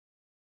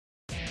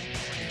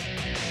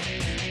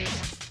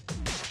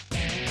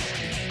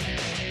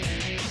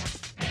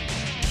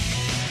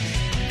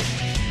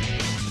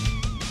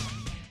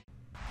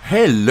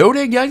Hello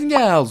there guys and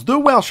gals, the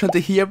Welsh Hunter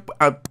here,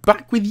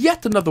 back with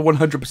yet another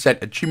 100%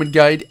 achievement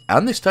guide,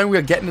 and this time we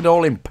are getting it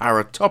all in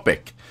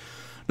Paratopic.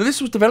 Now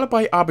this was developed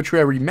by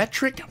Arbitrary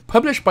Metric,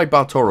 published by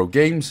Baltoro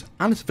Games,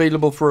 and it's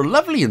available for a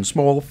lovely and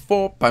small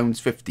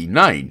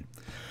 £4.59.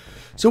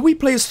 So we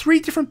play as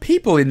 3 different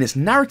people in this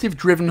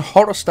narrative-driven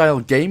horror-style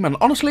game, and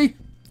honestly,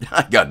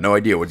 I got no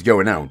idea what's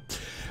going on.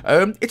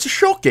 It's a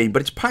short game,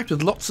 but it's packed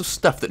with lots of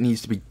stuff that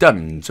needs to be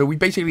done. So we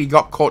basically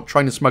got caught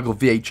trying to smuggle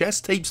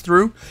VHS tapes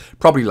through,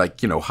 probably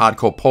like, you know,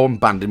 hardcore porn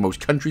banned in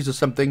most countries or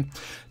something,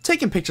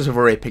 taking pictures of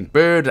a rare pink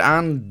bird,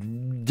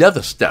 and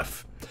other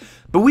stuff.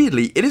 But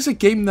weirdly, it is a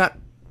game that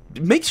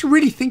makes you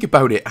really think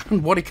about it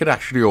and what it could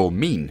actually all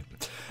mean.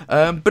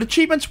 But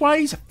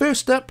achievements-wise,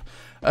 first up,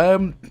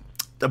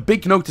 a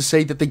big note to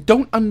say that they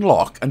don't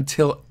unlock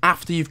until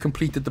after you've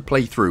completed the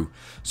playthrough.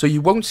 So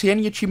you won't see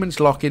any achievements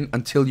lock in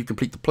until you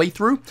complete the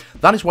playthrough.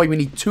 That is why we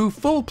need 2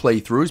 full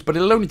playthroughs, but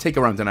it'll only take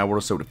around an hour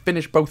or so to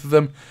finish both of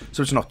them,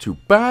 so it's not too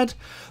bad.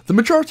 The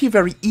majority are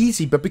very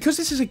easy, but because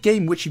this is a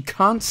game which you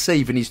can't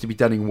save and needs to be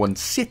done in one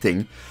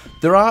sitting,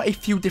 there are a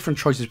few different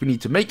choices we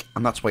need to make,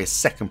 and that's why a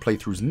second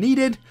playthrough is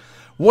needed.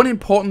 One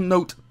important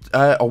note,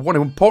 or one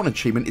important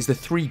achievement, is the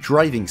 3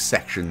 driving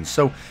sections.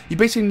 So you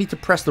basically need to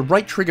press the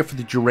right trigger for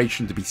the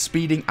duration to be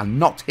speeding and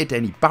not hit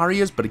any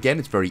barriers, but again,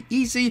 it's very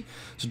easy,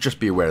 so just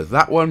be aware of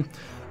that one.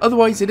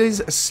 Otherwise, it is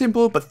a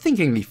simple but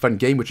thinkingly fun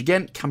game, which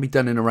again, can be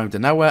done in around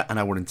an hour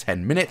and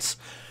 10 minutes.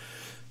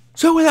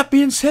 So with that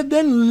being said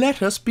then,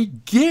 let us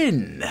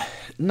begin.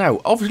 Now,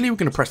 obviously we're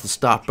going to press the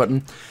start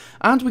button,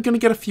 and we're going to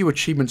get a few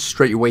achievements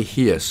straight away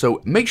here.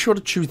 So make sure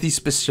to choose these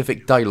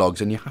specific dialogues,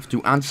 and you have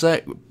to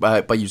answer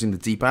by using the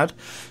D-pad.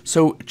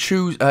 So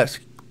choose,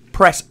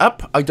 press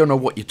up, I don't know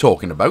what you're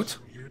talking about.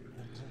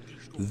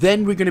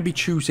 Then we're going to be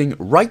choosing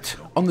right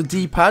on the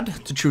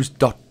D-pad to choose ...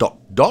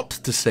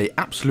 to say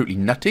absolutely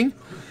nothing.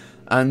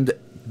 And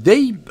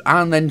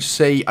then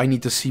say I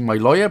need to see my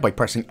lawyer by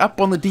pressing up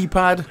on the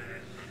D-pad.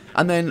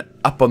 And then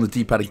up on the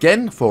D-pad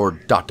again for ...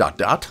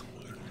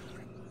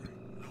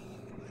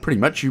 Pretty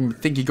much, you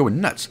think you're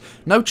going nuts.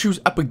 Now choose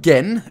up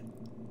again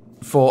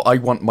for I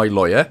want my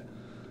lawyer.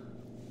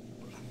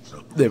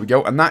 There we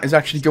go, and that is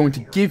actually going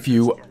to give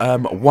you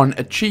 1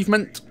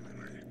 achievement.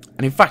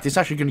 And in fact, it's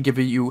actually going to give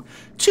you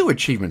 2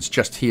 achievements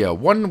just here.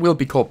 One will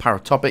be called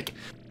Paratopic,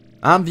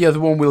 and the other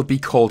one will be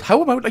called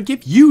How About I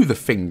Give You the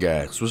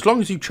Finger? So as long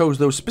as you chose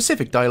those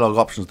specific dialogue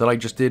options that I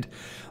just did,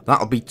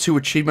 that'll be 2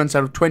 achievements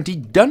out of 20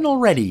 done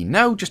already.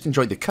 Now just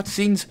enjoy the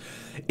cutscenes.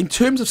 In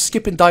terms of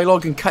skipping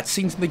dialogue and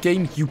cutscenes in the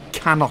game, you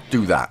cannot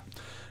do that.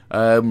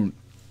 And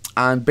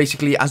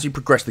basically, as you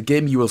progress the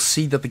game, you will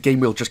see that the game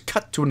will just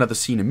cut to another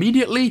scene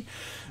immediately,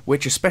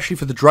 which, especially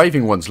for the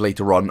driving ones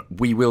later on,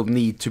 we will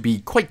need to be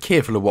quite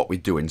careful of what we're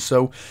doing.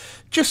 So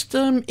just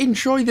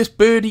enjoy this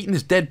bird eating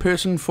this dead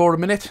person for a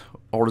minute.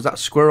 Or is that a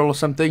squirrel or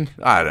something?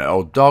 I don't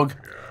know, dog.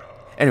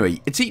 Anyway,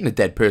 it's eating a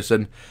dead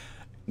person.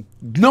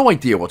 No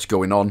idea what's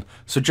going on,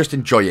 so just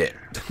enjoy it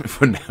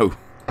for now.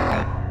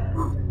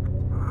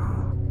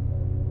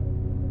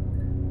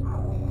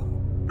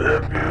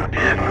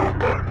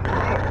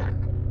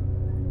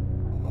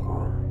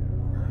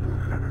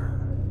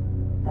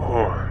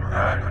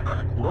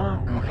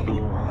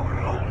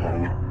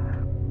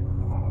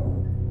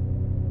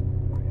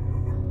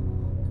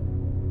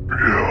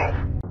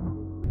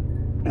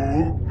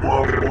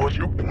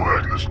 You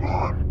play this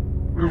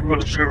one? We're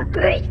gonna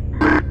celebrate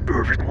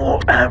perfect more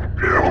and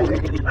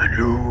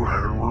you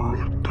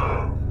and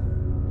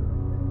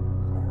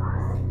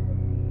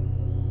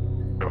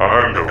I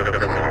want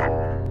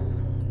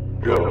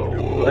your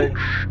life.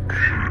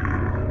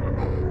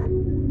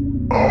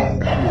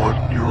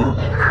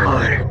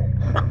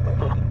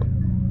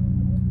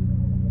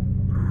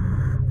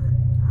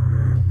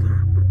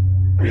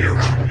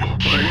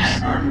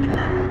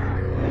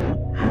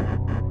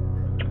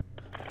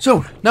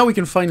 So, now we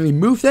can finally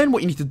move then.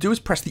 What you need to do is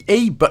press the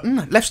A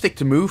button, left stick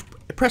to move,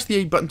 press the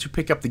A button to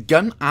pick up the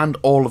gun and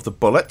all of the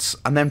bullets,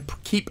 and then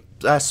keep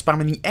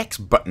spamming the X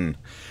button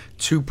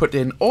to put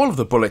in all of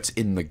the bullets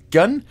in the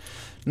gun.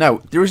 Now,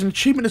 there is an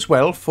achievement as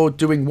well for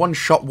doing 1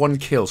 shot, 1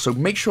 kill, so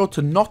make sure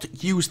to not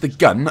use the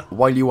gun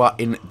while you are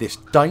in this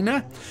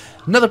diner.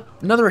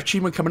 Another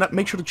achievement coming up,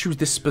 make sure to choose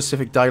this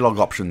specific dialogue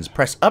options.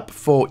 Press up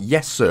for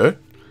yes sir.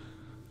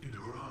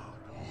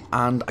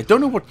 And I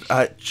don't know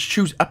what,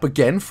 choose up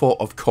again for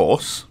of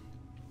course.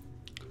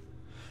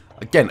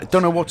 Again, I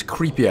don't know what's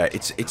creepier.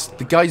 It's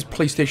the guy's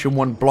PlayStation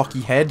 1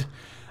 blocky head.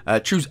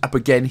 Choose up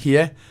again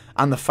here.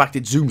 And the fact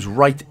it zooms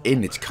right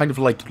in. It's kind of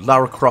like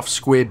Lara Croft's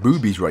square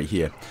boobies right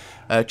here.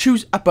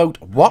 Choose about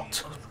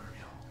what?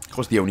 Of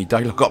course, the only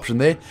dialogue option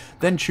there.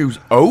 Then choose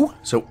O,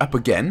 so up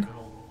again.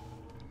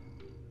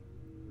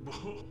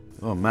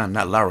 Oh man,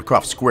 that Lara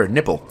Croft square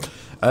nipple.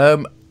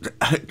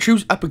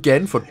 Choose up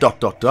again for ...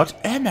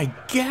 Oh my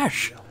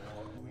gosh.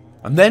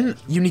 And then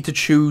you need to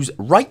choose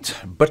right,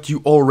 but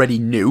you already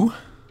knew.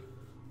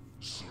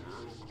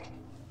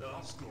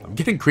 I'm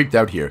getting creeped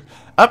out here.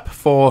 Up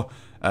for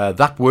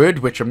that word,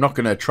 which I'm not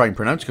going to try and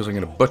pronounce because I'm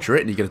going to butcher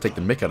it and you're going to take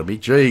the mick out of me.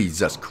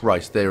 Jesus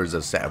Christ, there is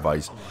a set of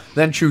eyes.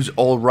 Then choose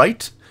all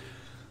right.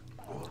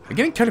 I'm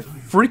getting kind of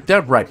freaked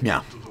out right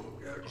now.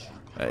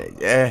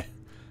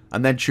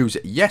 And then choose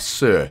yes,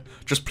 sir.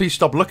 Just please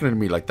stop looking at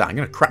me like that. I'm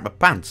going to crap my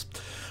pants.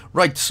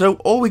 Right, so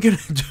all we're going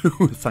to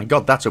do, thank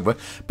God that's over,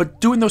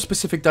 but doing those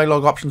specific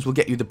dialogue options will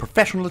get you the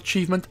professional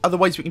achievement.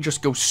 Otherwise, we can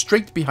just go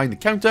straight behind the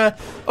counter,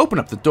 open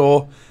up the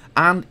door,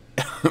 and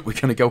we're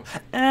going to go,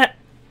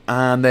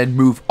 and then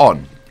move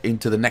on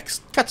into the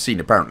next cutscene,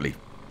 apparently.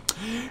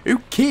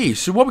 Okay,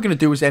 so what we're going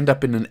to do is end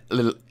up in a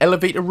little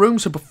elevator room.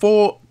 So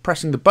before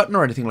pressing the button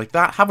or anything like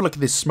that, have a look at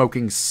this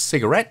smoking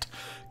cigarette.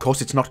 Of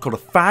course, it's not called a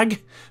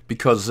fag,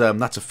 because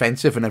that's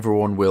offensive and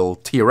everyone will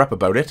tear up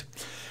about it.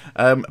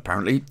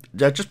 Apparently,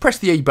 just press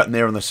the A button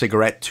there on the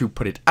cigarette to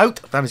put it out.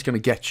 That is going to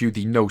get you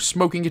the no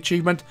smoking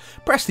achievement.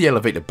 Press the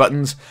elevator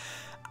buttons,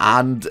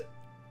 and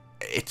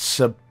it's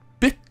a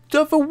bit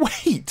of a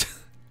wait.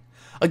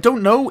 I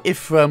don't know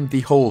if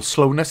the whole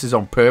slowness is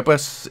on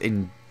purpose,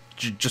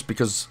 just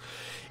because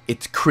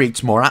it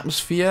creates more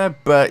atmosphere,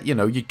 but, you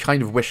know, you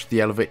kind of wish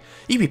the elevator...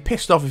 You'd be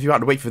pissed off if you had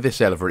to wait for this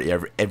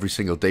elevator every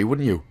single day,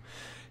 wouldn't you?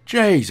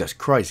 Jesus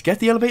Christ, get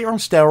the elevator on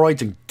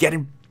steroids and get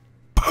him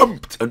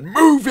pumped and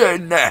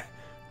moving!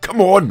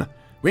 Come on!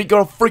 We ain't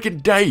got a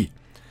freaking day!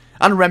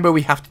 And remember,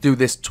 we have to do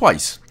this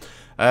twice.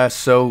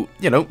 So,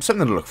 you know,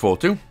 something to look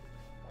forward to.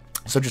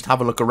 So just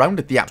have a look around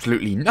at the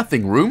absolutely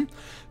nothing room,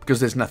 because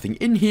there's nothing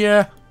in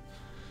here.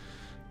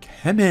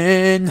 Come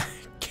in!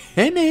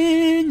 Come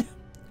in!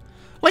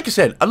 Like I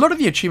said, a lot of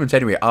the achievements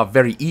anyway are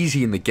very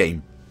easy in the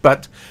game,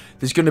 but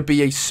there's going to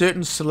be a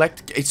certain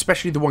select,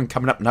 especially the one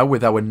coming up now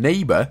with our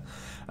neighbour,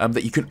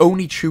 that you can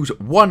only choose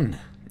one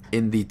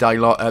in the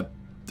dialogue,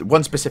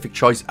 one specific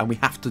choice, and we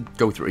have to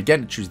go through it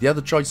again to choose the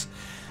other choice.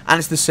 And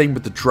it's the same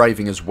with the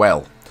driving as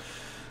well.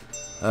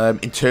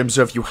 In terms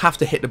of you have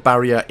to hit the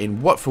barrier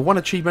for one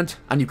achievement,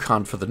 and you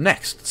can't for the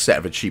next set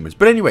of achievements.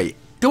 But anyway,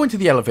 go into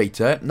the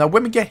elevator. Now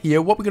when we get here,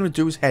 what we're going to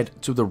do is head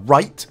to the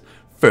right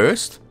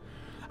first,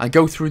 and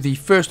go through the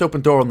first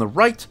open door on the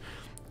right.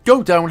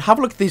 Go down, have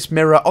a look at this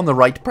mirror on the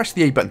right, press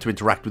the A button to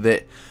interact with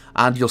it,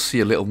 and you'll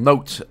see a little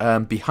note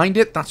behind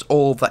it. That's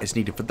all that is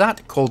needed for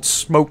that, called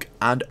Smoke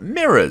and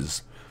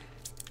Mirrors.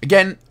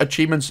 Again,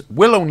 achievements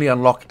will only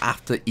unlock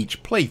after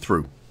each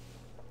playthrough.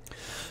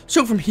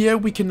 So from here,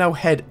 we can now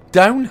head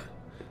down.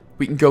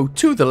 We can go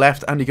to the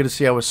left, and you're going to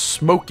see our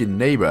smoking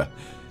neighbour.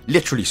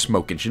 Literally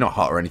smoking. She's not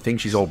hot or anything.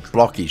 She's all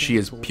blocky. She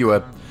is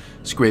pure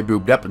square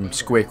boobed up and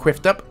square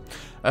quiffed up.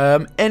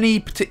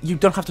 You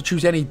don't have to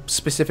choose any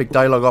specific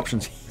dialogue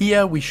options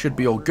here. We should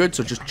be all good,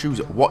 so just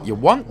choose what you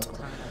want.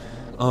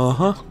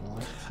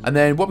 And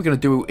then what we're going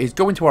to do is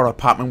go into our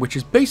apartment, which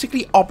is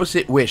basically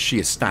opposite where she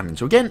is standing.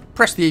 So again,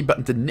 press the A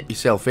button to knit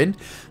yourself in.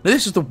 Now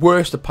this is the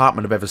worst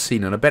apartment I've ever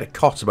seen, and I bet it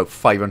costs about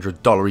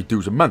 $500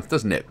 dues a month,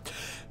 doesn't it?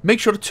 Make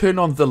sure to turn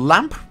on the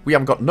lamp. We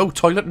haven't got no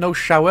toilet, no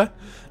shower,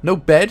 no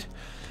bed,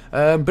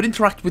 but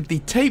interact with the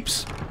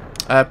tapes.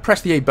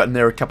 Press the A button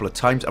there a couple of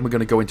times, and we're going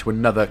to go into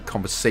another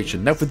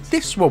conversation. Now for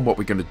this one, what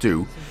we're going to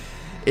do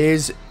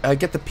is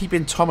get the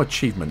Peeping Tom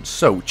achievement.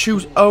 So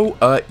choose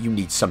you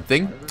need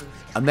something,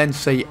 and then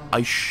say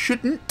I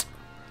shouldn't,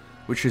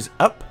 which is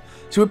up.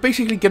 So we're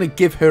basically going to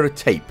give her a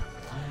tape,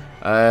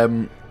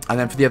 and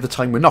then for the other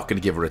time we're not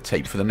going to give her a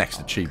tape for the next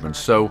achievement.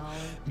 So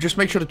just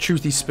make sure to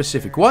choose these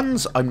specific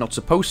ones. I'm not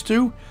supposed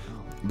to.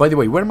 By the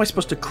way, where am I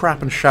supposed to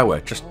crap and shower?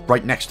 Just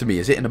right next to me.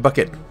 Is it in a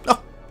bucket?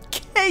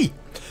 Okay.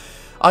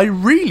 I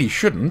really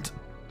shouldn't.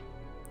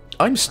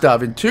 I'm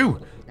starving too.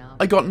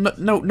 I got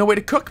no way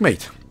to cook,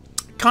 mate.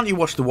 Can't you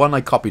watch the one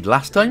I copied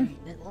last time?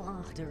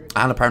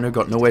 And apparently I've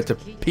got nowhere to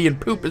pee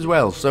and poop as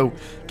well, so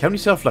count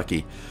yourself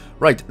lucky.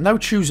 Right, now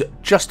choose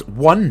just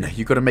one.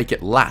 You've got to make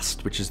it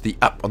last, which is the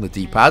up on the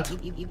D-pad.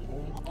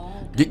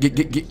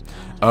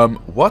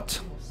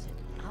 What?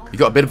 You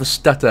got a bit of a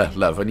stutter,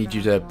 love. I need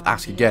you to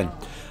ask again.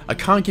 I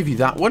can't give you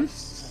that one.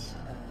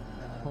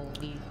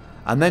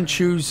 And then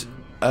choose...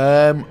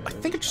 I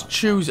think I just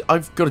choose...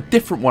 I've got a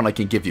different one I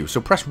can give you.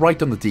 So press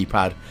right on the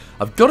D-pad.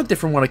 I've got a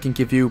different one I can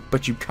give you,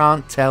 but you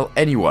can't tell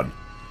anyone.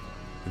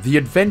 The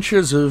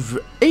Adventures of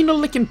Anal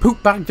Licking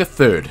Poopbag the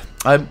Third.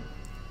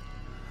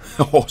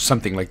 Or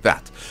something like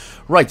that.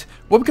 Right,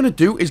 what we're going to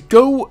do is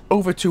go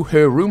over to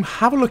her room,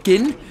 have a look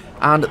in,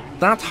 and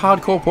that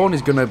hardcore porn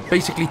is going to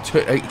basically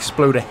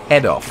explode her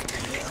head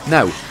off.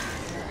 Now,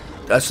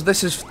 so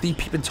this is the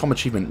Peeping Tom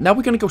achievement. Now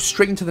we're going to go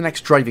straight into the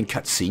next driving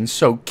cutscene,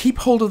 so keep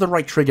hold of the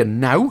right trigger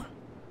now.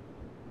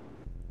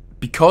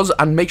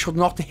 And make sure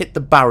not to hit the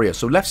barrier.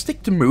 So left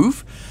stick to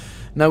move.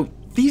 Now,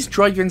 these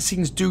driving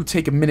scenes do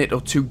take a minute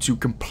or two to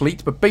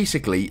complete, but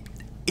basically,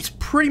 it's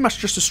pretty much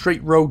just a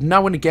straight road.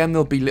 Now and again,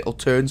 there'll be little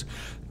turns,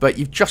 but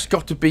you've just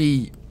got to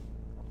be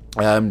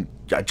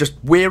just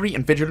wary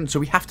and vigilant, so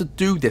we have to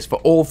do this for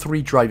all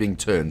 3 driving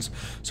turns.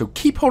 So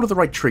keep hold of the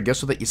right trigger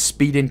so that you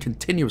speed in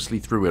continuously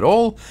through it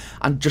all,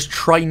 and just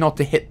try not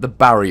to hit the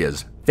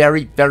barriers.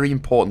 Very, very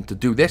important to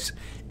do this.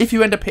 If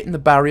you end up hitting the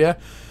barrier,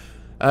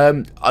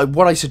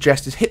 What I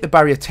suggest is hit the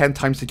barrier 10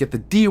 times to get the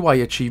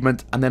DUI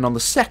achievement, and then on the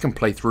second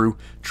playthrough,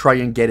 try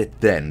and get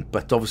it then.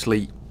 But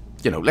obviously,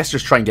 you know, let's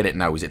just try and get it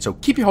now, is it? So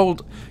keep your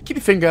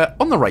finger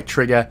on the right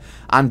trigger,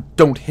 and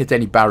don't hit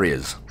any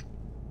barriers.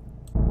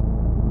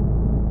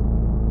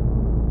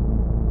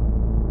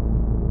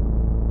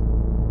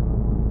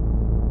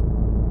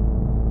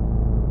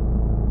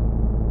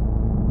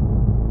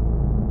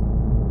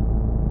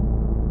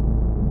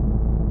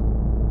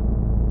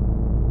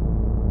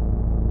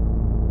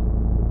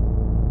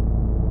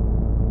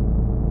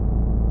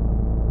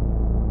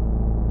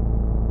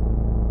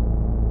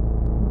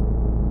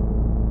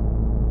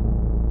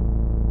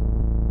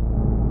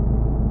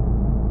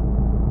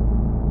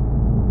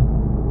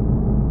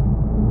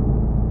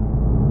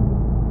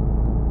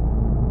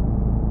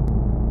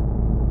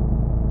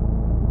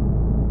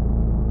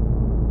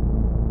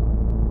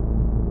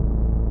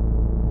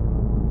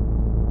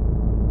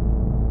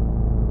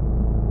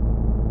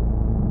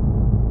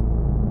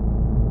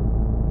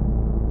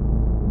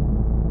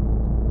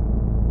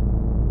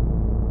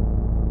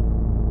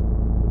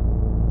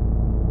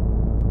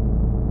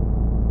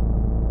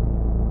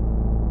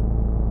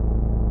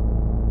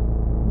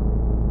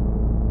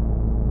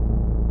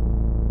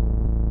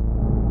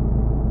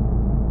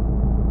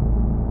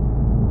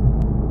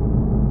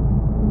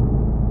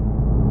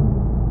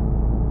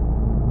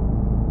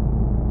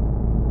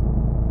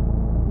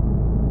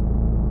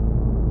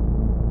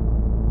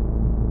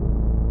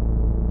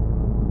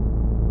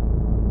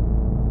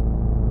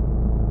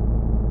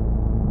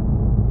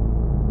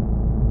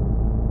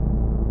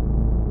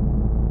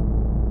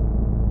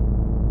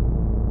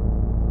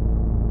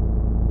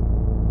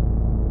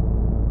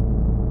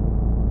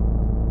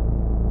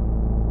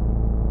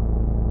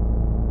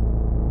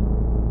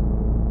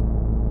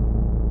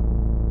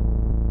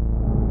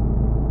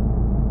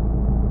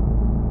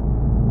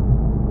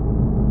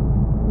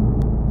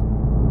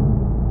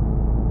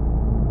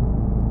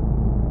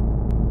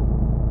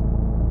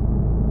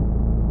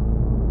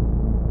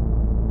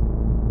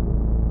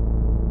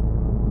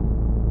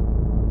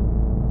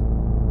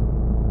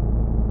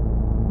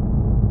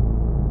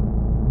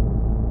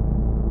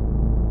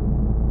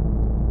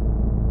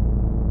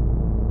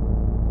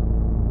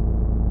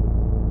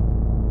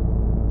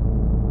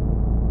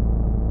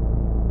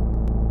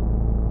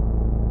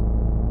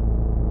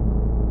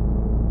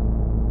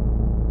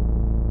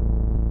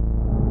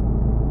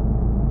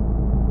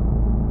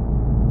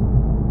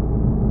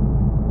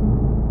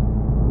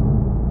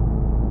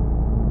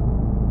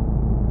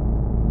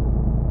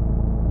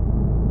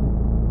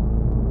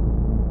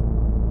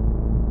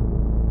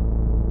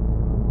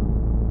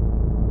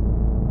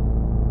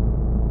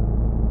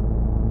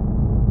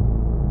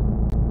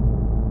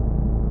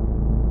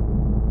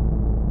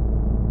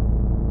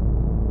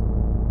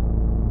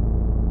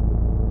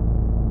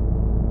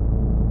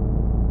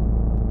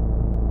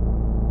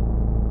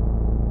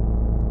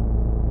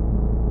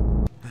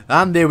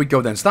 And there we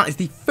go then. So that is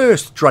the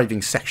first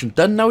driving section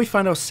done. Now we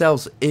find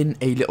ourselves in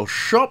a little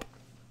shop.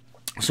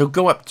 So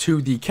go up to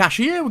the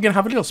cashier. We're going to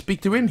have a little speak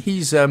to him.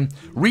 He's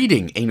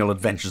reading Anal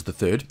Adventures the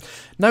Third.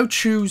 Now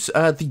choose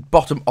the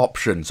bottom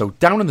option. So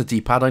down on the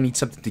D-pad, I need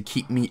something to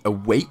keep me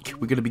awake.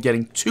 We're going to be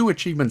getting 2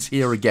 achievements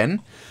here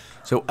again.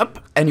 So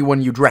up,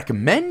 anyone you'd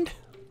recommend?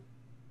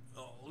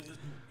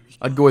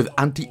 I'd go with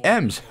Auntie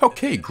Ems.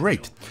 Okay,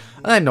 great.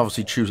 And then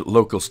obviously choose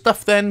local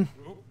stuff then.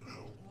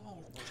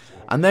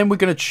 And then we're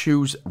going to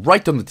choose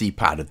right on the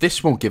D-pad.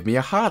 This won't give me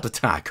a heart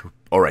attack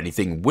or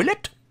anything, will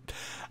it?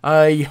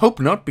 I hope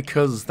not,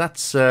 because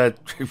that's, well,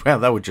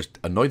 that would just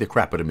annoy the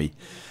crap out of me.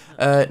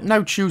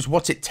 Now choose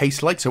what's it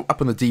taste like, so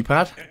up on the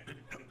D-pad.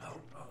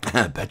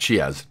 I bet she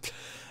has.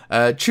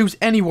 Choose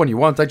any one you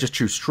want. I just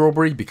choose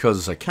strawberry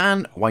because I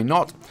can. Why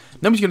not?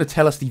 Now he's going to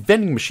tell us the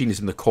vending machine is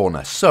in the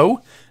corner.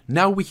 So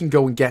now we can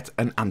go and get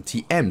an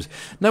Auntie Ems.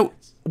 Now,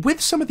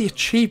 with some of the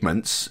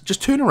achievements,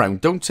 just turn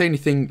around. Don't say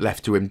anything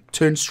left to him.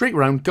 Turn straight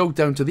around. Go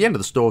down to the end of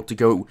the store to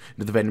go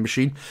to the vending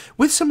machine.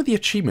 With some of the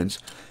achievements,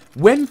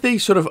 when they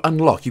sort of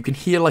unlock, you can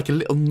hear like a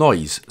little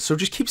noise. So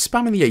just keep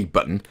spamming the A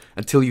button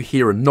until you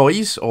hear a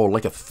noise or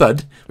like a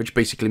thud, which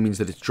basically means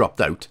that it's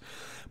dropped out.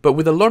 But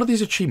with a lot of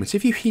these achievements,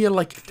 if you hear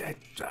like,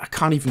 I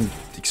can't even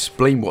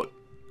explain what,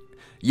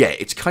 yeah,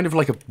 it's kind of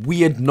like a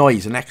weird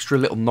noise, an extra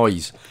little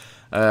noise.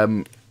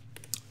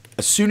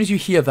 As soon as you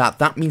hear that,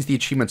 that means the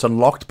achievement's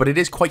unlocked, but it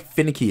is quite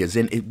finicky, as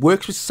in it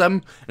works with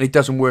some and it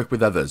doesn't work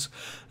with others.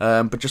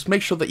 But just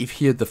make sure that you've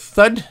heard the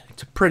thud.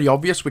 It's pretty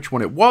obvious which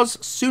one it was.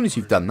 As soon as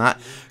you've done that,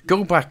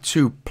 go back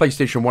to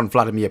PlayStation 1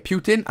 Vladimir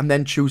Putin and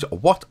then choose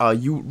what are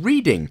you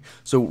reading.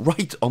 So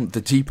right on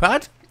the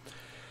D-pad.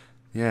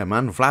 Yeah,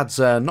 man, Vlad's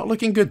not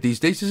looking good these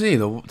days, is he?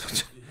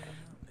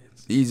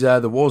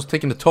 The war's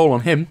taking a toll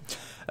on him.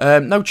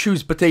 Now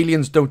choose but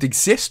aliens don't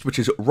exist, which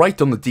is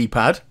right on the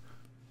D-pad.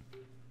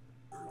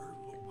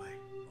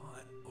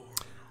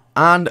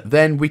 And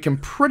then we can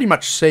pretty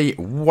much say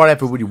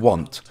whatever we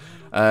want.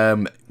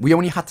 We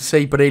only had to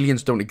say but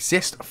aliens don't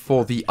exist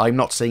for the I'm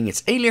not saying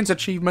it's aliens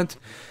achievement.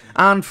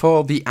 And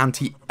for the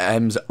Auntie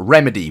Ems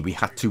Remedy, we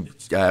had to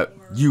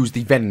use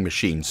the vending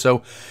machine.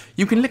 So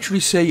you can literally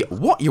say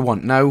what you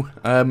want now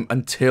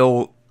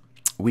until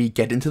we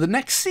get into the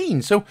next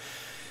scene. So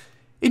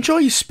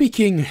enjoy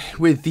speaking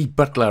with the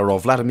butler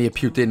of Vladimir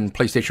Putin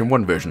PlayStation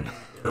 1 version.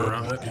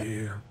 Right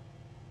here.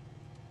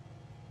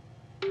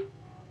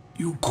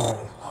 You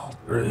call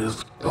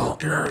this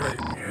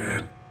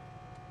again.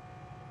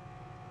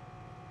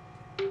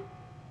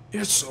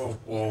 It's so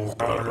full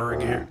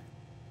again.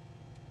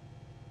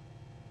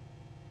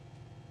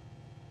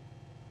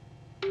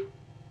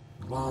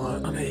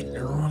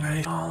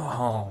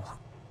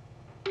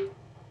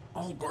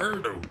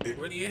 Alberto,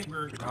 when you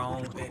hear the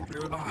call,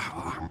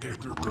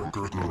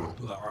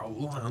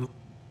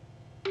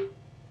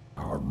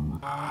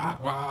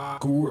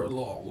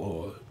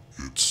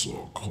 it's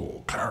so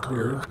cold,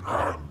 Carter.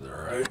 I'm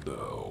right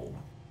though.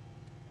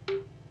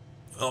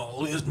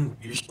 Oh, listen,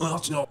 it's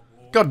not so.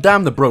 God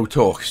damn the bro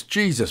talks.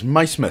 Jesus,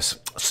 micemas.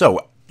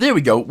 So, there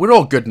we go. We're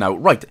all good now.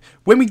 Right,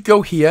 when we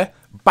go here,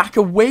 back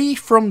away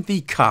from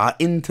the car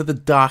into the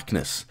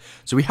darkness.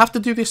 So we have to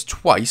do this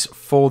twice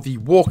for the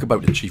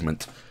walkabout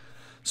achievement.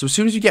 So as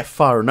soon as you get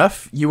far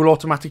enough, you will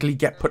automatically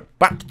get put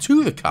back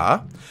to the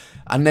car.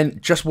 And then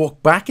just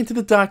walk back into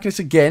the darkness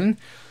again.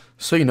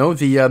 So, you know,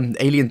 the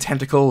alien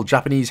tentacle,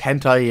 Japanese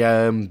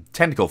hentai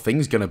tentacle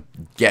thing's gonna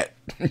get...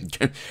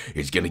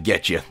 it's gonna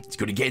get you. It's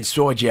gonna get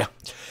inside you.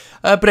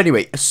 But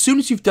anyway, as soon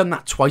as you've done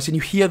that twice and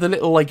you hear the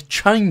little, like,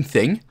 chime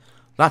thing,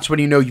 that's when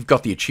you know you've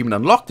got the achievement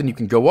unlocked and you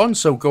can go on.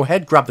 So go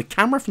ahead, grab the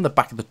camera from the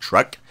back of the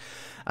truck.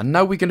 And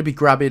now we're going to be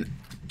grabbing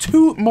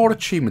 2 more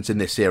achievements in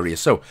this area.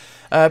 So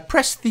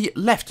press the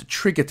left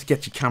trigger to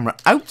get your camera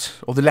out,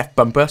 or the left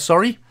bumper,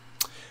 sorry.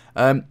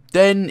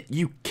 Then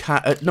you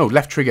can... no,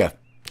 left trigger.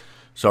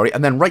 Sorry,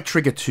 and then right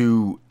trigger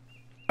to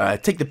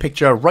take the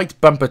picture, right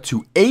bumper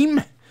to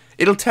aim.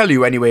 It'll tell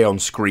you anyway on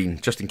screen,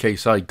 just in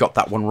case I got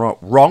that one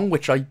wrong,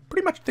 which I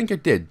pretty much think I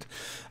did.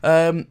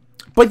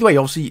 By the way,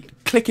 obviously,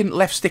 clicking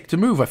left stick to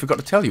move, I forgot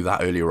to tell you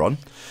that earlier on.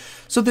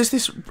 So there's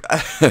this...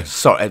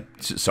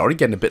 sorry,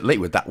 getting a bit late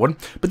with that one.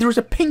 But there is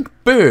a pink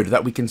bird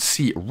that we can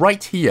see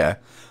right here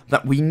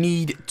that we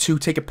need to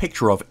take a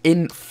picture of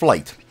in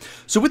flight.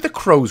 So with the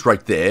crows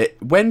right there,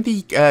 when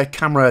the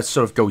camera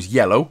sort of goes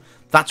yellow,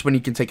 that's when you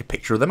can take a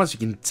picture of them, as you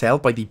can tell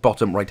by the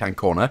bottom right-hand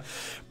corner.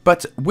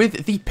 But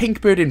with the pink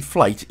bird in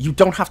flight, you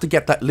don't have to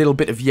get that little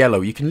bit of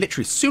yellow. You can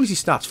literally, as soon as he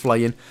starts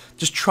flying,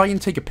 just try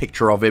and take a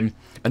picture of him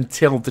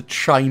until the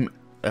chime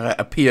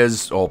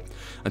appears, or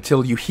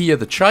until you hear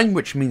the chime,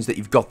 which means that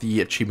you've got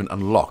the achievement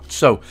unlocked.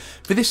 So,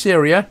 for this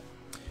area,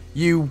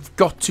 you've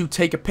got to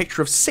take a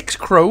picture of 6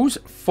 crows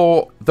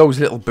for those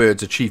little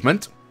birds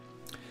achievement.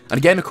 And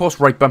again, of course,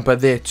 right bumper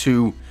there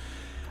to...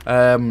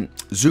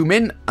 zoom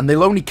in, and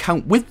they'll only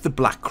count with the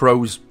black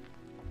crows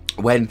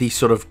when the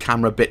sort of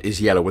camera bit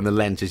is yellow, when the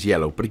lens is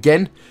yellow. But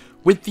again,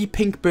 with the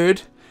pink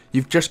bird,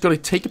 you've just got to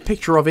take a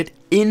picture of it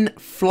in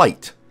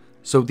flight.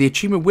 So the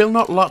achievement will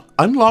not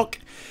unlock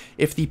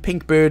if the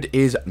pink bird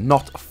is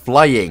not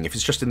flying, if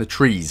it's just in the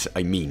trees,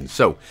 I mean.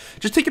 So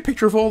just take a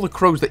picture of all the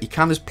crows that you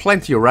can. There's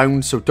plenty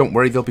around, so don't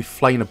worry, they'll be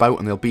flying about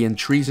and they'll be in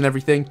trees and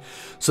everything.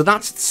 So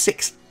that's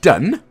 6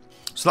 done.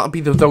 So that'll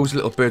be those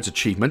little birds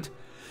achievement.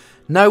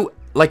 Now,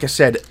 like I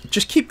said,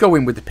 just keep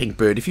going with the pink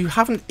bird. If you've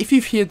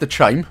heard the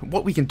chime,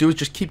 what we can do is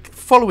just keep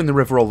following the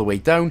river all the way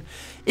down.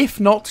 If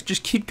not,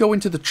 just keep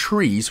going to the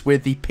trees where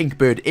the pink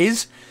bird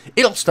is.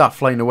 It'll start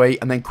flying away,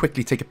 and then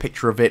quickly take a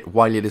picture of it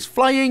while it is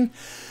flying.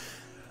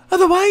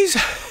 Otherwise,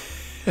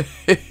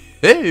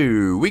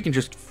 we can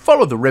just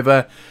follow the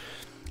river.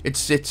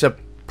 It's a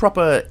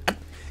proper...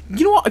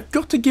 You know what? I've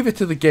got to give it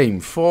to the game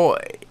for...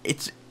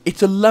 It's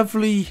a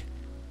lovely...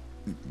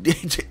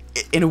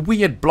 in a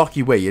weird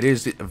blocky way, it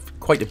is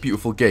quite a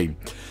beautiful game.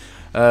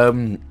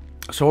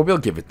 So I will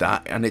give it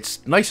that, and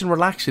it's nice and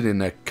relaxing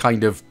in a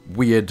kind of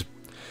weird,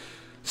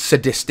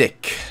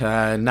 sadistic,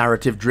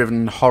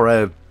 narrative-driven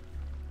horror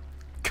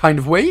kind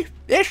of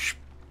way-ish.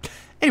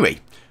 Anyway,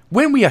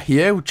 when we are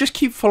here, we'll just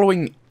keep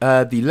following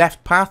the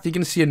left path. You're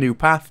going to see a new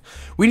path.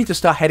 We need to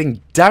start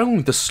heading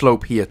down the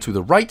slope here to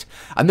the right,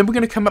 and then we're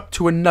going to come up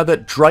to another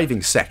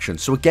driving section.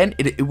 So again,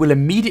 it will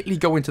immediately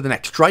go into the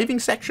next driving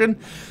section.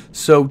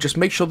 So just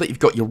make sure that you've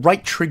got your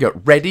right trigger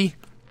ready,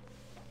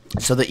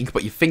 so that you can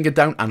put your finger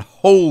down and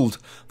hold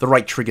the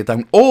right trigger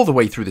down all the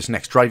way through this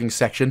next driving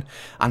section,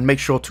 and make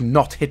sure to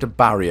not hit a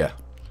barrier.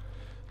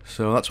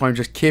 So that's why I'm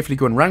just carefully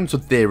going around. So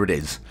there it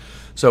is.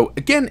 So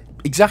again,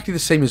 exactly the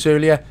same as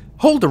earlier.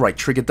 Hold the right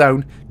trigger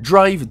down,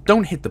 drive,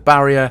 don't hit the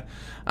barrier,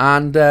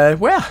 and,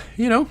 well,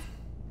 you know,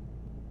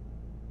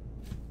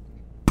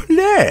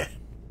 play.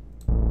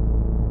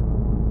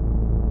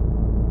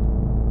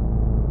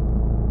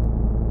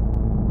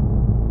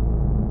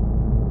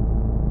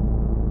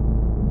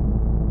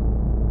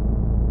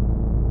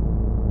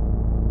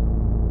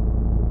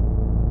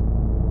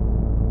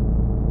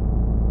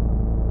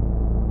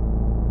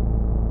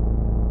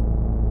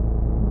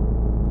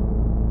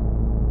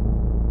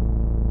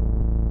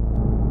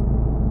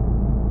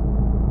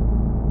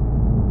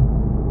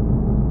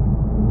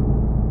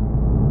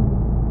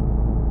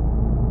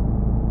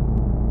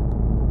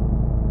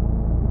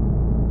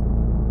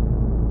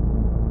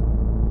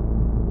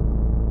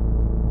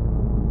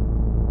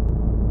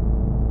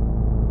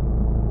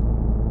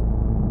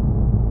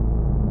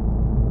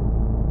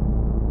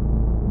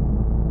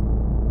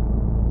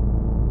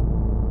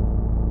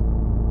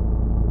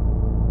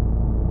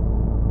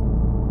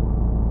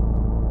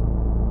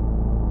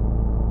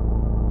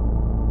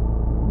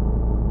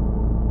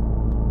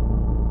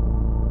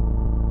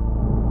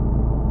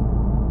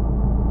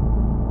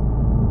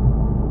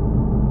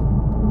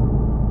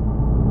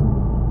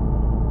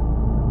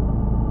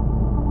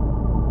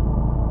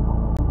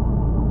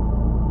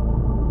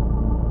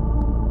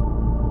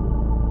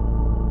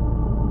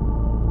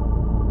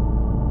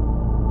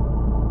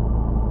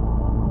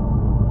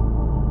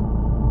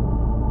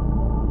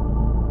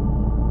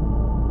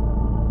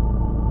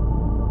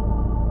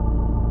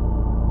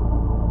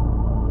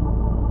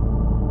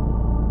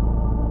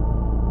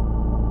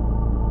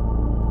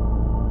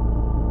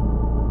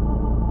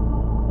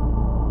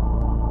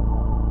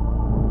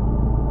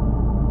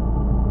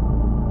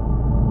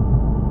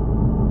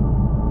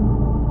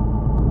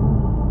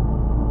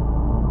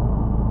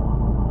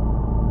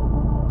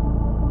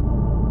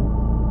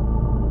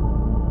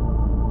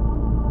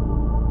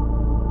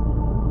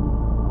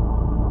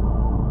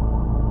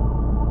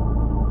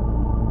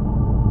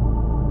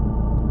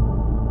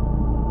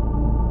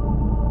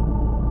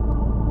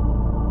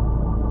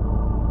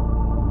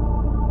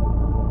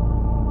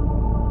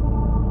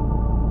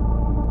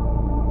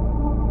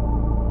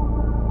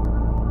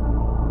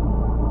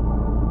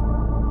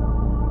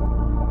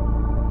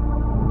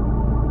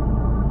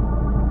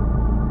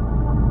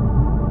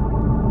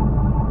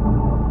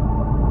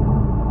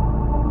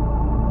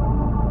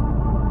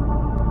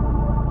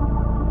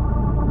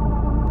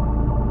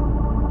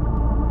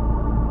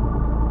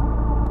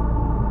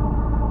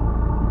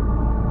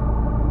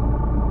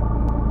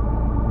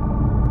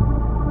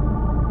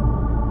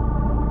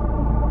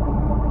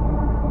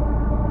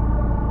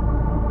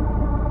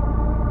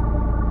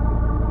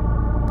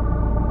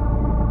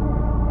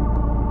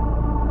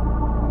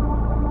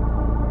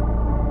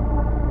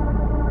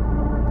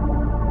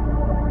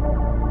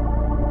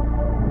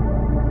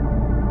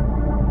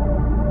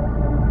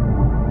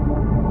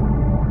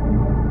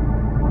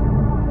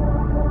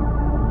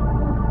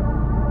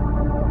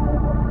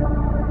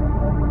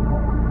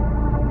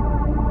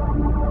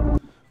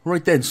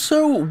 Right then,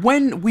 so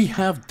when we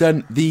have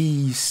done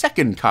the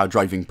second car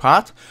driving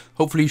part,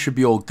 hopefully you should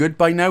be all good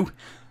by now,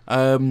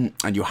 and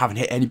you haven't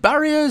hit any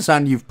barriers,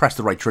 and you've pressed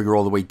the right trigger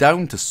all the way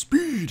down to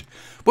speed.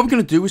 What we're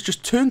going to do is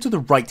just turn to the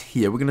right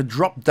here. We're going to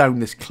drop down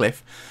this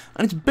cliff,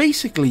 and it's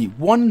basically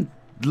one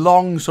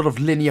long sort of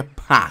linear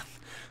path.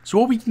 So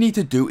all we need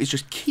to do is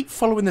just keep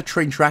following the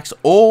train tracks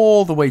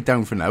all the way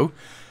down for now.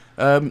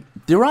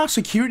 There are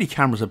security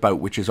cameras about,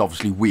 which is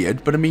obviously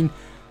weird, but I mean,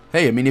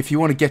 hey, if you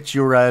want to get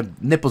your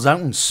nipples out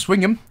and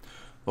swing them,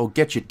 or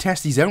get your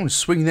testes out and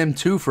swing them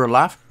too for a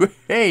laugh,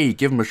 hey,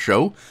 give them a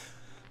show,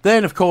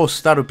 then of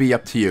course that would be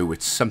up to you.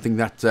 It's something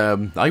that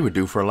I would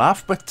do for a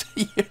laugh, but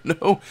you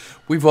know,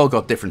 we've all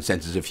got different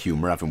senses of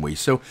humour, haven't we?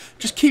 So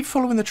just keep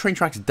following the train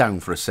tracks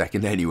down for a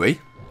second anyway.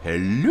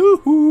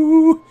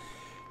 Hello!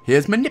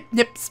 Here's my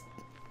nip-nips.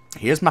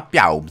 Here's my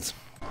pyaubs.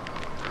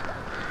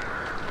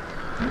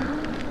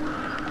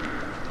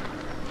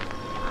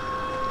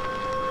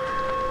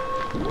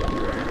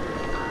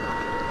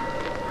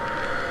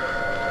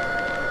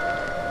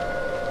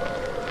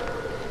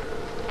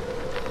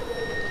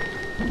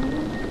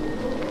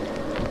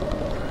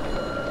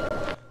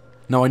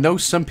 Now, I know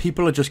some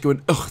people are just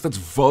going, ugh, that's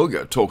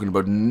vulgar, talking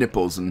about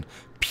nipples and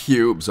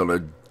pubes on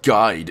a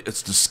guide.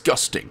 It's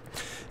disgusting.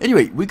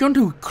 Anyway, we're going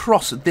to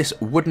cross this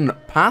wooden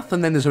path,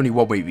 and then there's only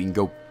one way we can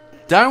go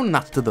down, and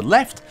that's to the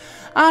left,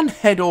 and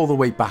head all the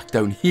way back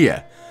down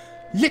here.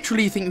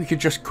 Literally, you think we could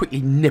just quickly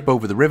nip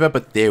over the river,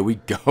 but there we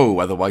go.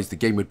 Otherwise, the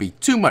game would be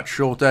too much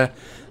shorter,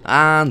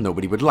 and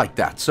nobody would like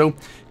that. So,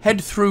 head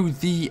through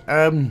the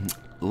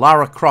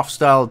Lara Croft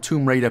style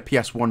Tomb Raider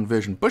PS1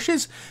 version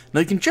bushes. Now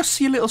you can just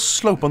see a little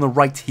slope on the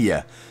right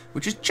here,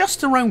 which is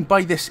just around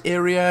by this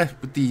area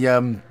with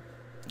the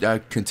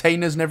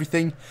containers and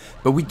everything.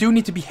 But we do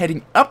need to be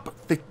heading up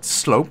the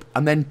slope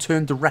and then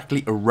turn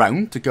directly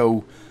around to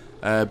go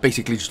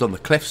basically just on the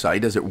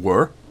cliffside, as it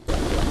were.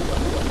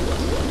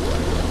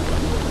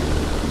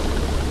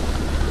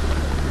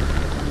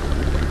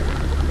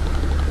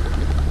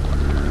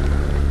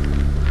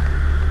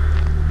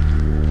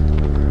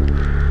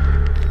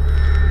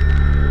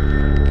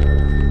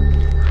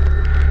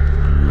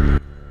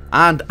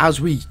 And as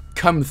we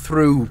come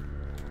through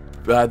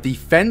the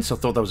fence, I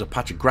thought that was a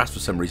patch of grass for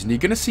some reason, you're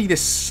going to see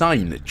this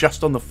sign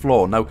just on the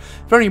floor. Now,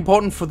 very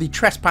important for the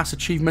trespass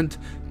achievement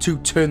to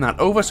turn that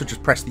over, so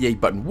just press the A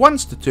button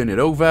once to turn it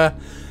over,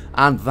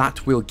 and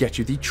that will get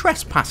you the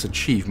trespass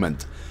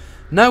achievement.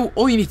 Now,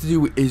 all you need to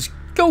do is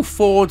go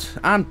forward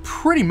and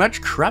pretty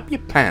much crap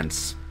your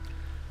pants.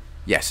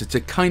 Yes, it's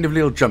a kind of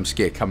little jump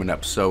scare coming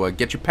up, so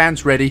get your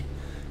pants ready.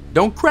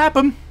 Don't crap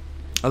them,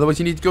 otherwise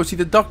you need to go see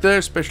the doctor,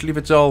 especially if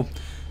it's all,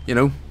 you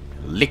know,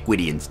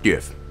 liquidy and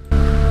stuff.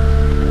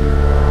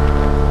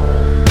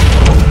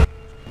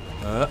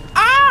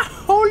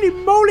 Holy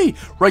moly!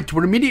 Right,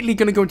 we're immediately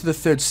going to go into the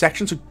third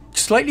section, so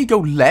slightly go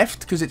left,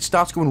 because it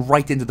starts going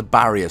right into the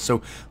barrier,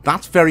 so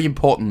that's very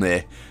important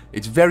there.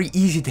 It's very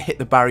easy to hit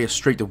the barrier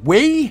straight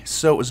away,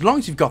 so as long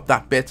as you've got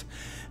that bit.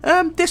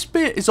 This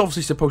bit is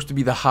obviously supposed to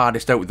be the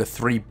hardest out of the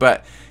three,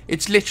 but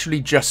it's literally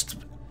just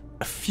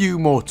a few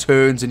more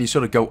turns and you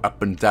sort of go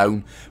up and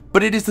down,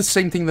 but it is the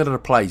same thing that it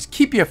applies.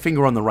 Keep your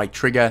finger on the right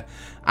trigger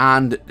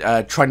and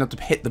try not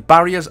to hit the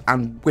barriers,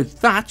 and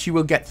with that you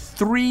will get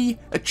 3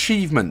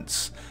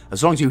 achievements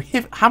as long as you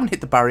haven't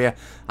hit the barrier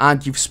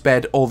and you've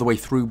sped all the way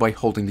through by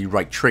holding the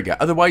right trigger.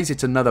 Otherwise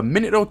it's another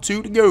minute or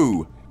 2 to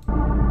go.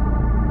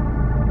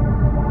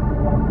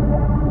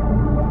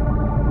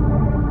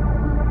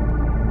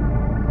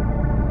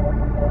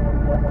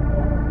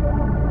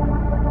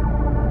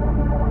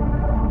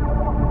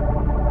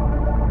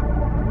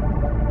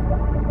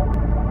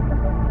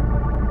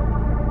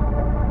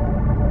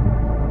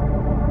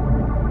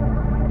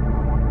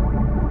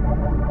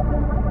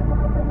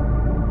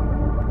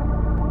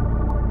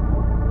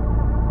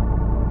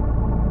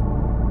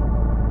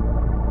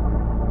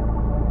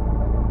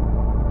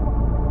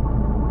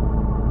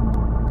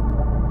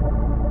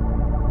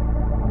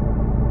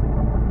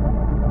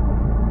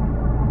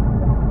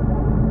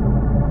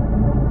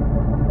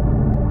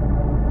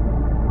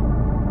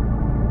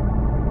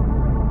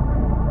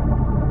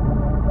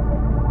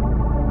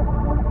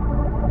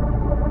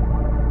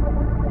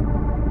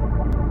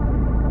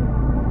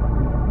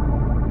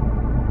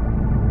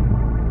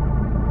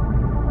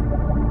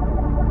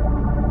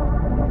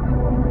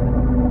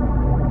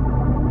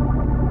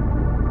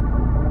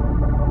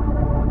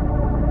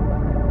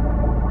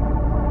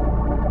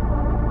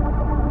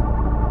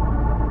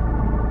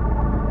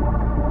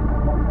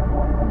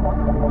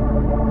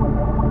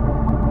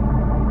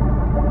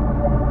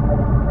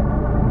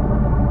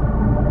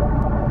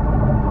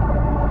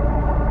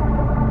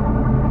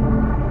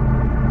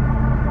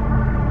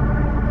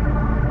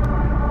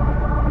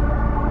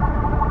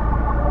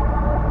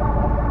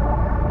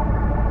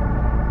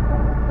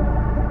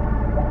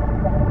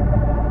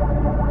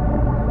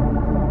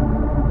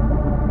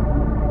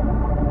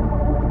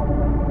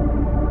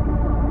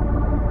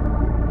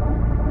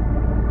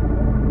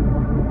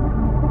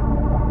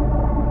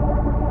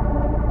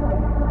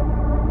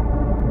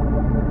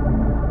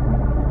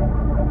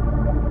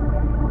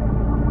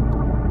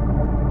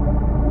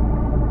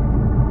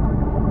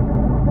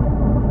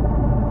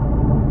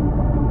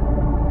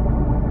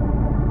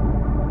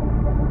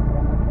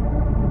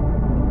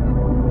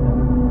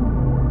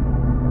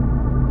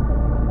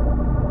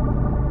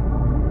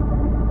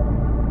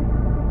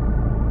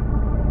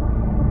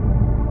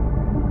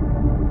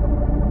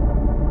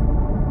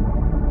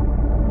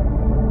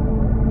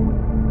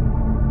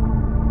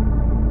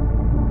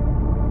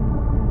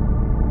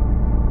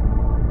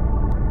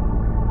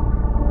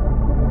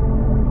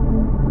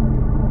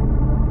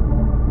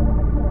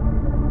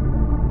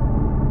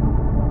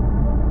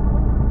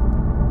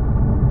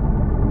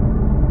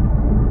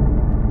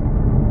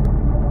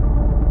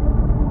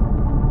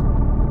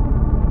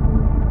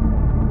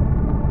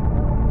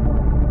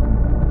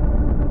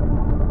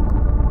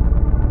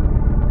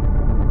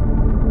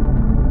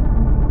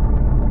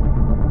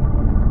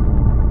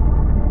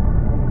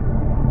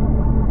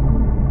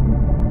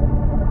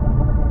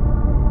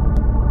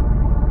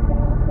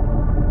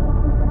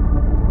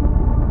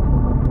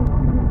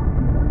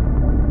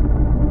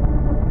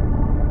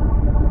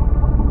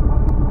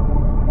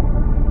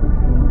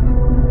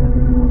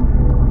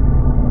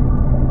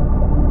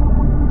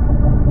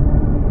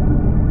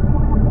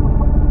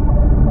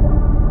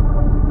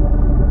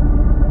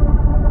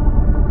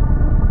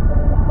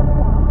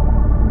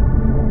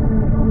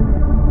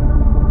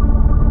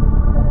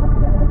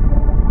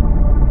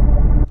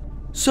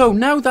 So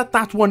now that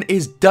that one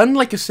is done,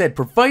 like I said,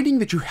 providing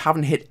that you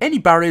haven't hit any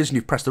barriers and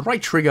you've pressed the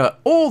right trigger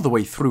all the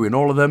way through in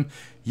all of them,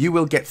 you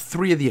will get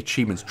 3 of the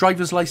achievements: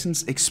 driver's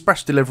license,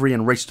 express delivery,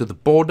 and race to the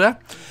border.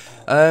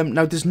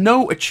 Now there's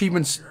no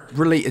achievements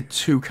related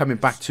to coming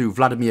back to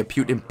Vladimir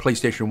Putin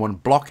PlayStation 1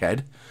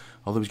 blockhead,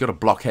 although he's got a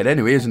blockhead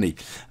anyway, isn't he?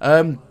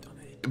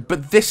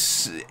 But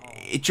this,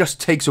 it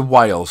just takes a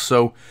while,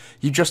 so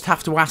you just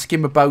have to ask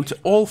him about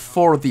all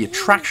 4 of the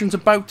attractions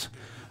about.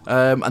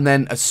 And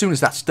then as soon as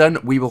that's done,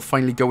 we will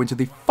finally go into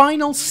the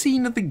final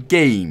scene of the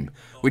game,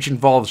 which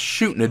involves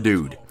shooting a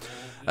dude.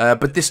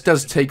 But this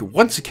does take,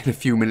 once again, a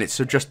few minutes,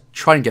 so just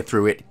try and get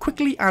through it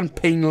quickly and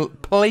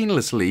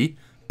painlessly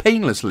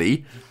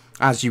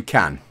as you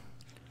can.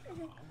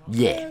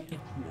 Yeah.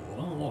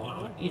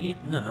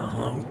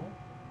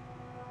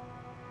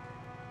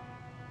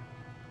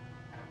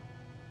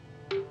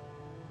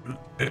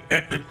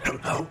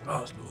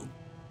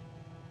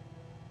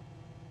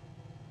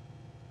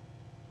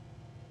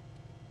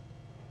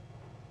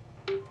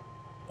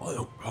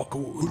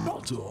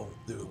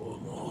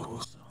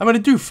 I mean, I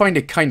do find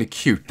it kind of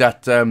cute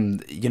that,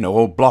 you know,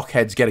 old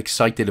blockheads get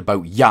excited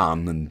about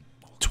yarn and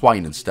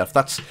twine and stuff.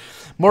 That's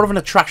more of an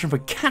attraction for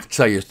cats,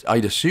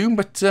 I'd assume.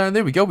 But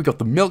there we go. We got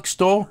the milk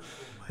store,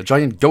 a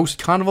giant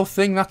ghost carnival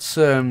thing. That's,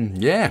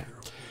 yeah,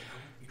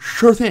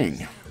 sure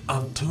thing.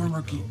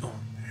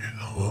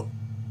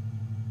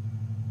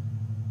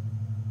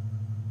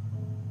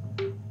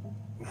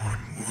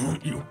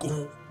 You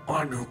go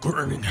on your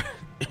burning.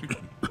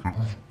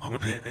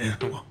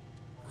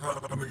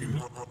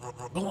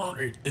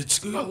 It's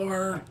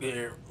color.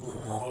 There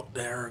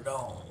we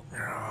go.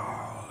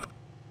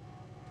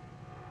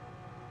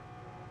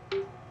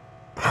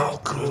 How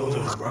cool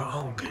is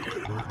brown?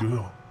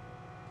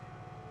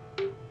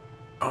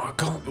 I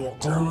can't do a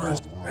color.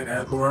 And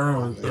that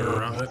brown there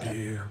right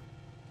here.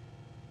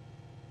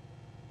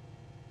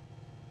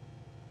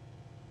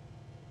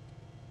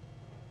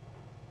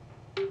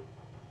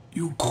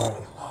 You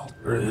go.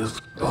 There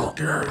is a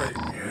dirty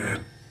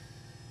man.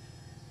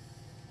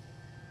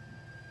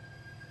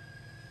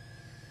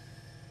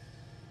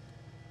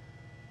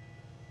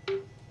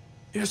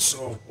 It's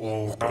so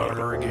full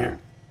color again.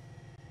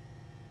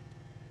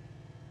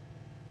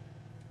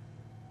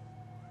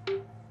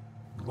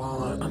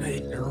 Well, I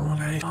need to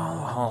run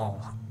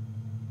home.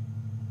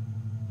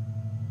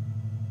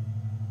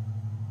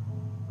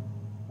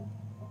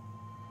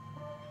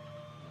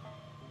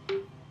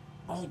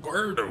 Oh,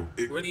 Gordo,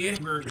 what do you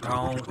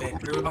call it?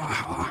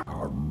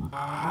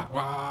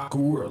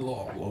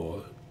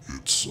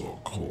 It's so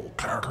cold.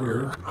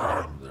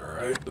 I'm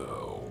right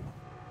though.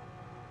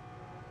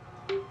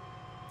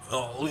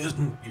 Oh,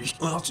 listen, you're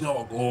not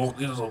so cold.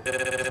 This is a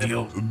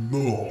deal.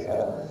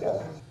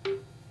 No.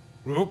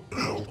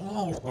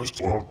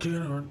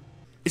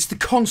 It's the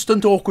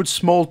constant awkward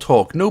small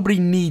talk. Nobody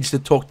needs to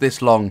talk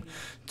this long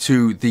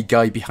to the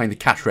guy behind the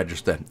cash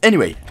register.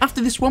 Anyway,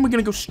 after this one, we're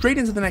going to go straight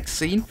into the next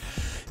scene.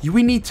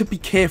 We need to be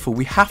careful.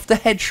 We have to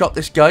headshot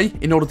this guy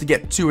in order to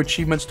get 2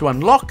 achievements to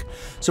unlock.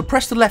 So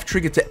press the left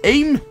trigger to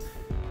aim.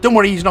 Don't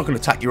worry, he's not going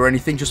to attack you or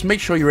anything. Just make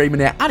sure you're aiming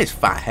there at his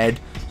fat head.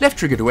 Left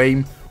trigger to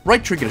aim.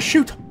 Right trigger to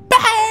shoot.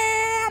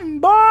 Bam!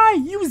 Boy,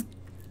 you was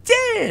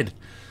dead.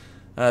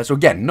 So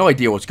again, no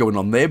idea what's going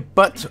on there,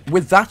 but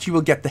with that you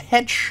will get the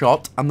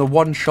headshot and the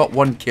 1-shot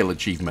 1-kill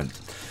achievement.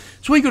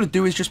 So what you got to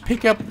do is just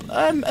pick up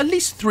at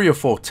least 3 or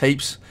 4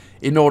 tapes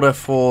in order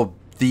for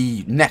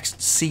the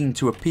next scene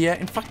to appear.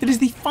 In fact, it is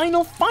the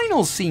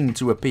final scene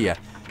to appear.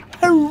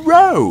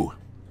 Hurrah!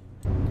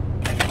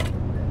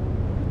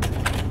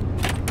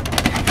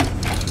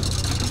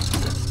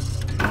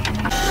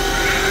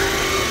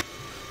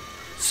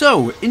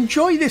 So,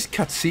 enjoy this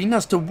cutscene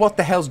as to what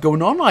the hell's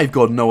going on. I've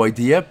got no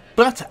idea,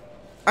 but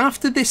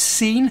after this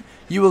scene,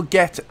 you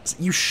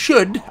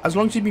should, as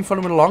long as you've been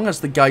following along as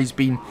the guy's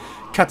been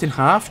cut in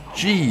half.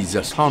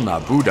 Jesus, Hana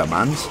Buddha,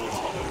 mans.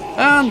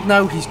 And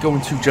now he's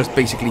going to just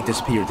basically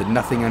disappear into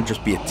nothing and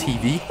just be a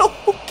TV.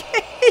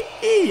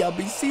 Okay, I'll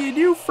be seeing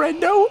you,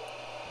 friendo.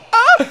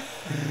 Ah!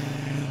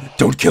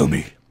 Don't kill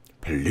me,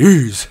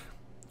 please.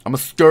 I'm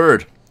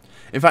scared.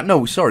 In fact,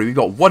 no, sorry, we've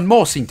got 1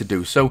 more scene to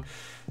do. So,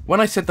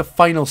 when I said the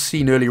final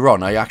scene earlier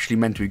on, I actually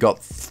meant we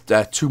got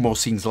 2 more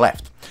scenes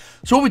left.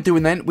 So what we're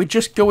doing then, we're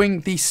just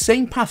going the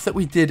same path that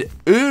we did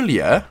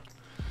earlier,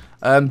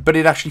 but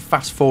it actually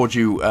fast forwards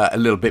you a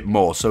little bit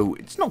more, so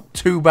it's not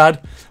too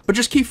bad. But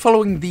just keep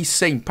following the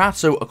same path,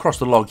 so across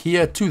the log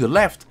here, to the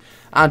left,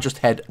 and just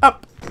head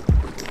up.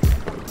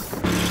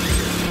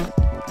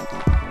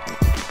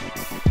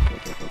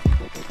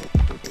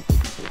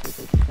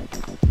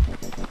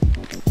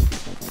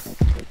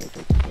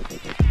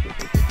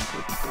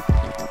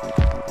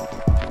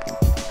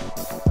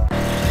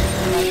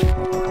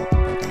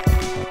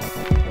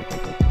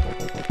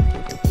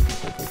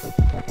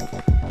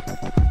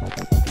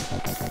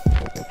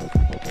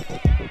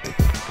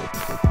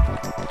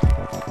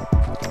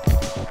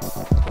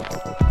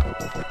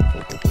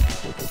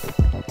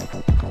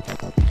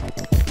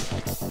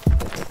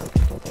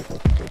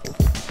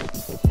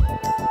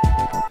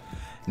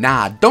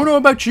 Nah, don't know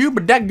about you,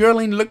 but that girl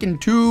ain't looking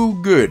too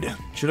good.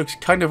 She looks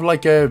kind of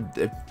like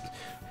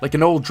like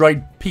an old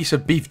dried piece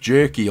of beef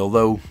jerky,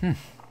 although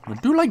I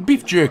do like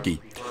beef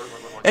jerky.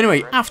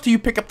 Anyway, after you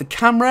pick up the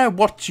camera,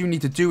 what you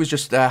need to do is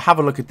just have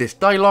a look at this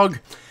dialogue,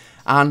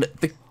 and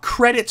the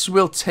credits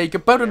will take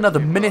about another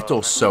minute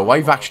or so.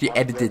 I've actually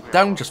edited it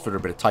down just for a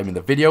bit of time in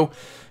the video,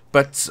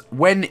 but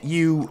when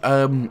you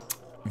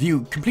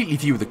completely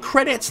view the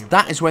credits,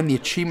 that is when the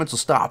achievements will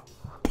start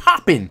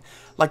popping,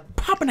 like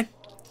popping a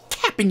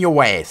cap in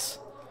your ass.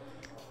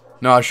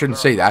 No, I shouldn't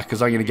say that,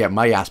 because I'm going to get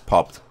my ass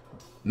popped.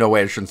 No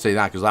way, I shouldn't say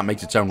that, because that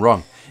makes it sound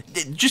wrong.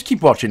 Just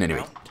keep watching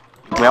anyway.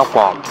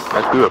 Welcome.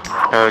 That's good.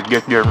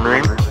 Get your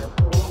ring.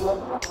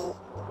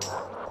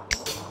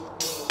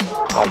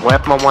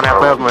 Where's my one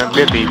out of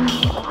busy?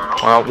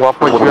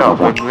 What was up?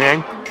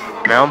 Ring?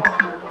 Now?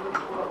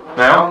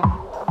 Now?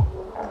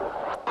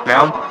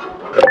 Now?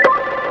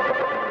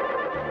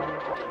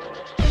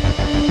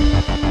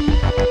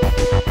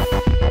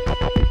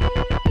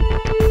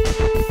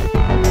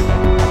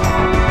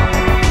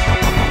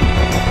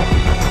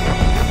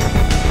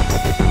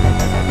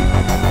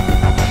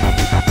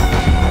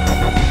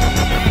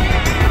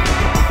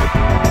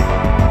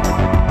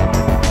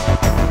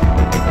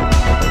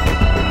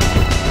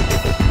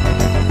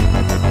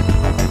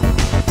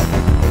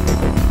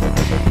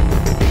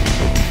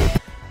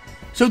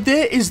 So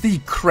there is the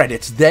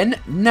credits then.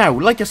 Now,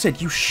 like I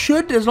said, you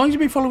should, as long as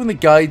you've been following the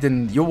guide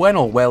and you're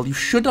well, you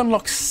should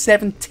unlock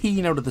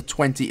 17 out of the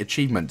 20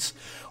 achievements.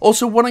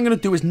 Also, what I'm going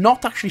to do is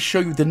not actually show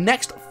you the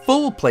next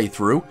full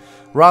playthrough.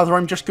 Rather,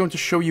 I'm just going to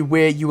show you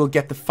where you will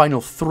get the final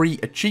 3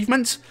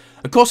 achievements.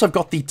 Of course, I've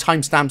got the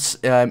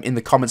timestamps in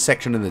the comment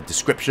section and the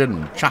description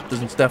and chapters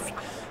and stuff.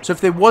 So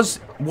if there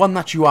was one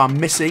that you are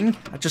missing,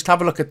 just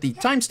have a look at the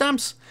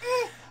timestamps.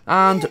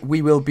 And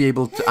we will be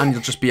able to, and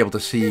you'll just be able to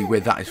see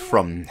where that is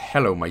from.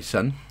 Hello, my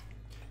son.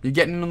 You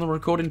getting in on the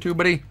recording too,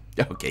 buddy?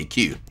 Okay,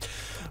 cute.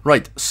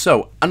 Right,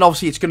 so, and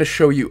obviously it's going to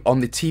show you on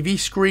the TV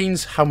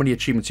screens how many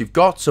achievements you've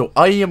got. So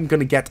I am going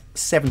to get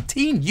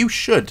 17. You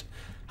should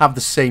have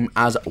the same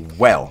as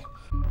well.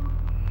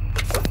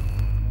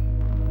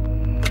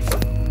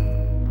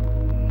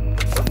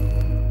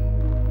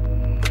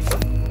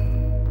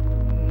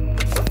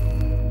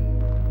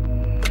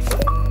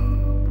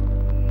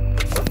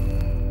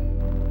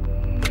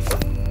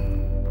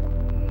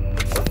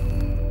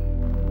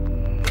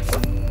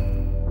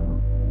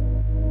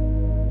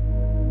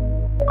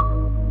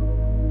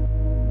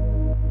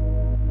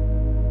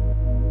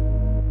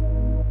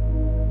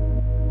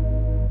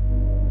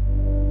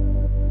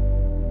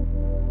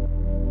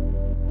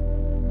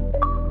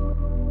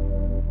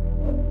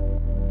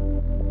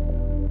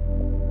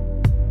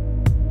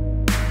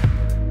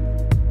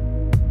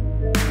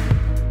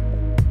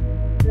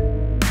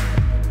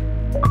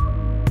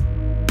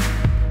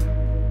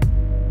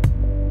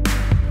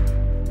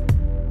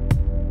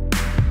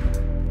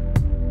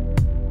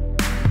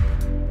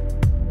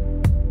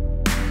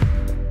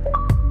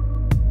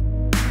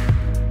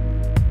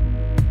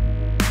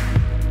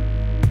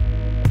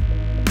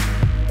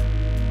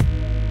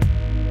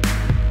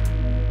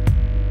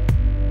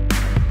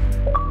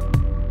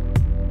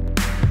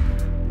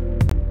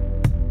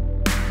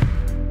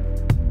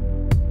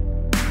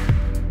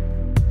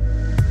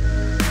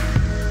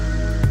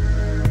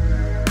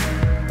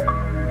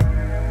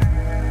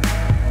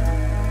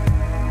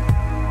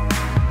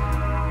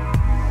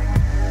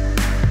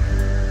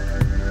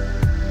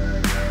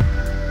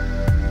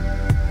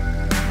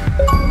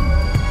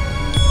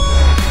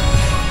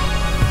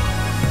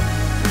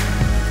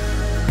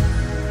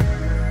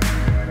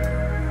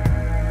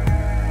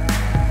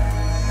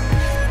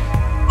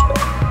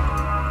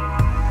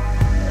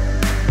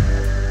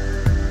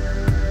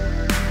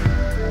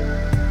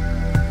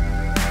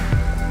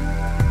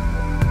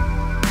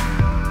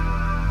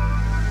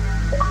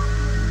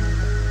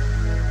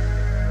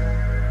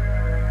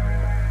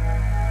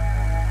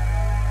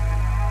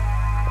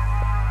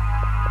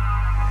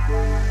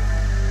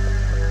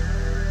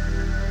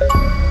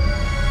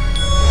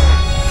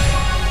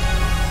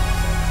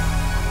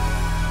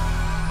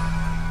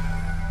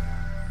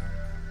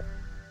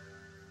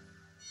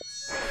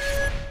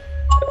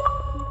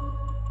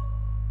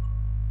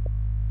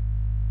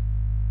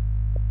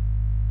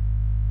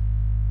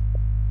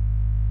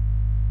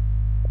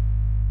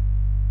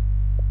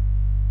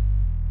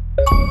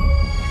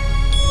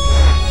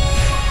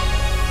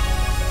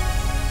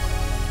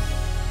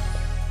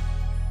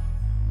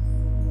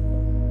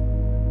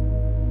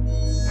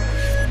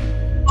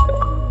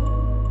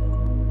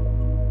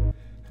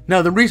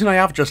 Now, the reason I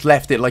have just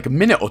left it like a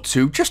minute or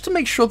two, just to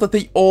make sure that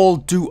they all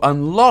do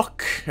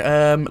unlock.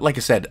 Like I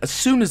said,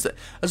 as long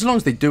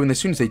as they do, and as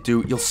soon as they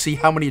do, you'll see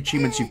how many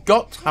achievements you've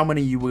got, how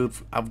many you will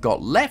have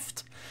got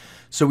left.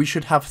 So we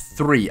should have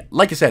 3.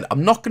 Like I said,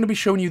 I'm not going to be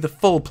showing you the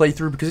full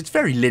playthrough because it's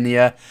very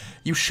linear.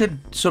 You should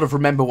sort of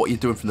remember what you're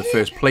doing from the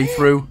first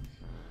playthrough.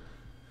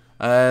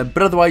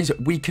 But otherwise,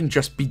 we can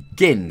just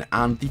begin.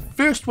 And the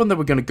first one that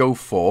we're going to go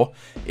for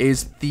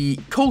is the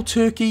cold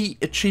turkey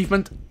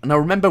achievement. Now,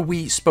 remember,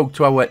 we spoke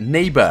to our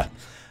neighbour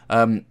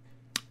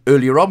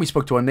earlier on we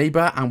spoke to our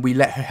neighbour and we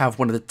let her have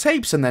one of the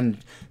tapes, and then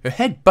her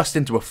head bust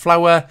into a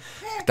flower.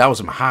 That was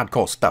some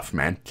hardcore stuff,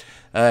 man.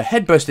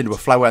 Head burst into a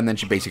flower and then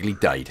she basically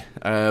died.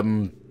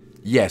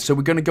 Yeah, so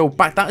we're going to go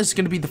back. That is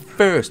going to be the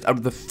first out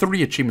of the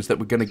 3 achievements that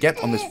we're going to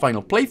get on this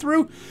final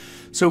playthrough.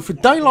 So for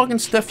dialogue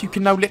and stuff, you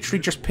can now literally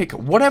just pick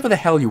whatever the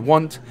hell you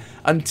want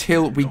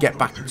until we get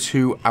back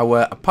to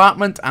our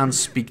apartment and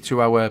speak to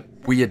our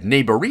weird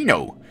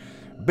neighborino.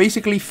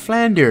 Basically,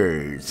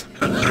 Flanders.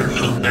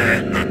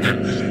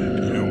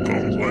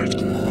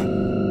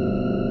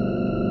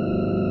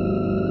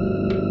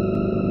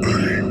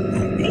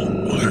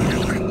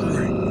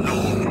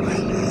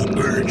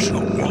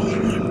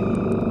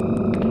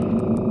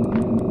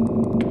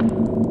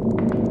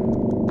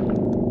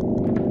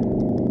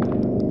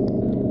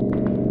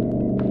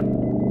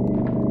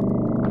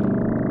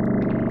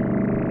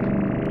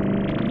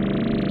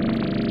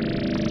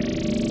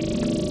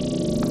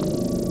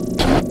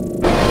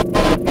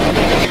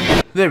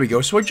 There we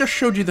go, so I just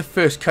showed you the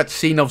first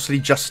cutscene, obviously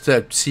just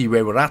to see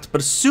where we're at,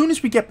 but as soon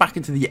as we get back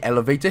into the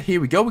elevator, here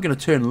we go, we're going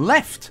to turn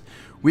left.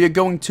 We are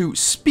going to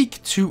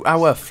speak to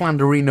our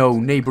Flanderino,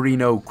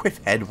 neighborino,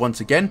 Quiffhead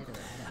once again.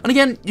 And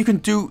again, you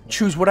can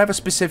choose whatever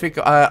specific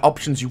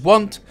options you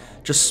want,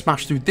 just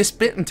smash through this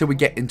bit until we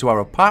get into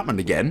our apartment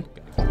again.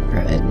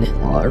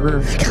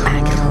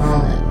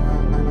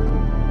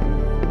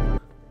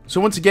 So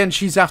once again,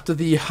 she's after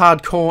the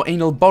hardcore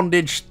anal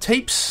bondage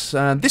tapes.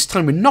 This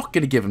time we're not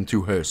going to give them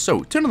to her.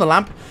 So turn on the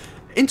lamp,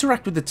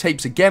 interact with the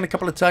tapes again a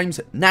couple of times.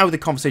 Now the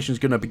conversation is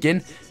going to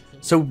begin.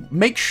 So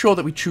make sure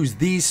that we choose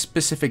these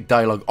specific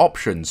dialogue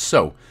options.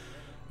 So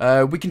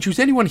we can choose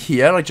anyone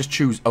here. I just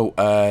choose,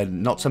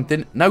 not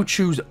something. Now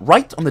choose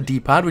right on the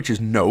D-pad, which is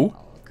no.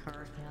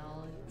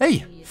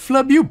 Hey,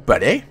 flub you,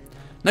 buddy.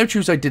 Now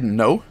choose I didn't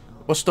know.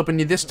 What's stopping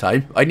you this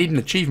time? I need an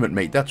achievement,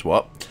 mate, that's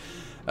what.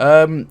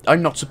 I'm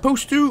not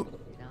supposed to.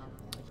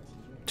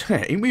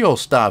 Ain't we all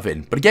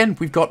starving? But again,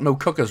 we've got no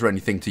cookers or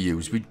anything to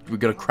use. We've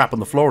got a crap on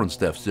the floor and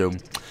stuff, so...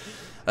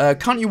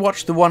 can't you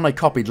watch the one I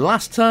copied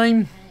last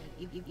time?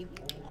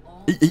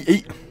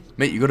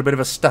 Mate, you got a bit of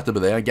a stutter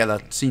there, I get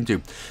that scene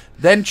too.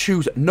 Then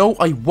choose No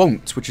I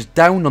Won't, which is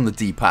down on the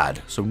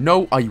D-pad. So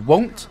No I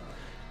Won't.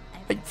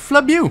 Hey,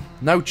 flub you.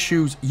 Now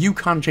choose You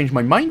Can't Change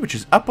My Mind, which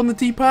is up on the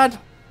D-pad.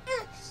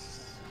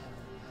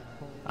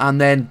 And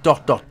then ...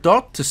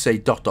 to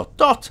say ...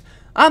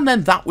 and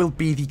then that will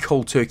be the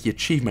cold turkey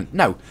achievement.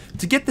 Now,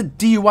 to get the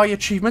DUI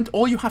achievement,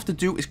 all you have to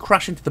do is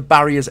crash into the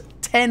barriers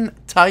 10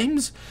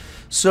 times.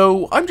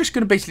 So I'm just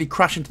going to basically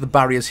crash into the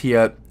barriers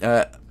here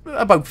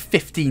about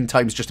 15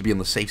 times just to be on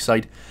the safe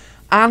side.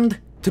 And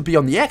to be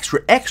on the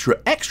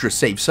extra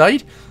safe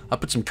side, I'll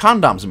put some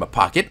condoms in my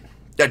pocket.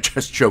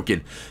 Just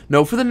joking.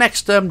 No, for the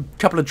next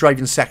couple of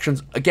driving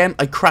sections, again,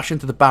 I crash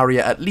into the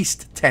barrier at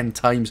least 10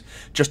 times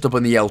just up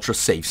on the ultra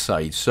safe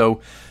side.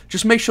 So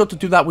just make sure to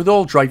do that with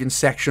all driving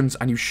sections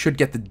and you should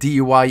get the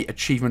DUI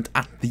achievement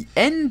at the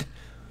end.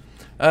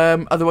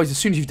 Otherwise, as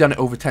soon as you've done it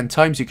over 10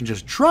 times, you can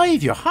just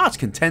drive your heart's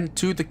content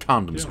to the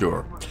condom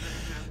store.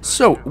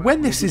 So,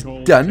 when this is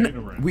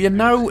done, we are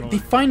now the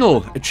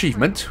final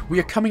achievement. We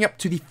are coming up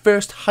to the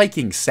first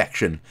hiking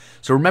section.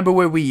 So remember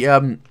where we...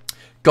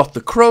 got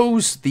the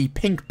crows, the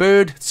pink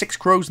bird, 6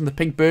 crows and the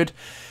pink bird.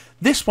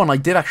 This one I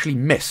did actually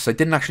miss. I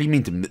didn't actually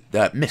mean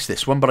to miss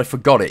this one, but I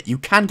forgot it. You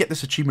can get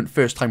this achievement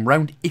first time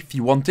round if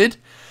you wanted.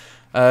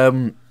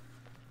 Now,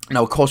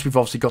 of course, we've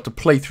obviously got to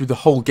play through the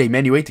whole game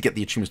anyway to get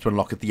the achievements to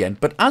unlock at the end.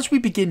 But as we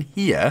begin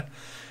here,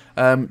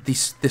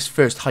 this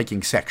first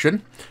hiking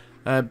section,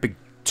 big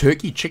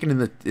turkey chicken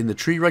in the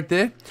tree right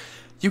there.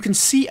 You can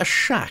see a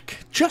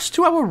shack just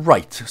to our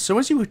right. So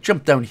as you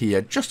jump down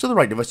here, just to the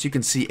right of us, you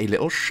can see a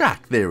little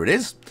shack. There it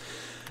is.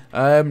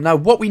 Now,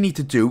 what we need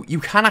to do, you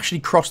can actually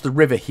cross the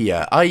river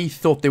here. I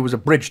thought there was a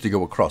bridge to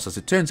go across. As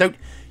it turns out,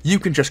 you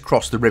can just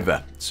cross the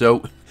river.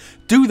 So,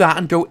 do that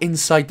and go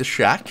inside the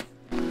shack.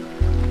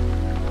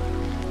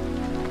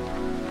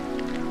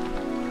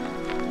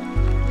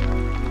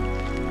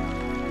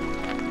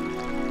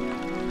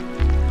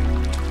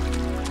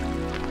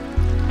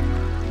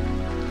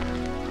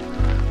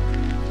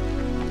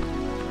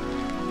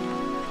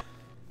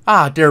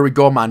 Ah, there we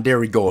go, man, there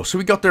we go. So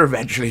we got there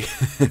eventually.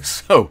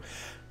 So,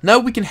 now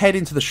we can head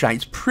into the shack.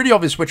 It's pretty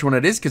obvious which one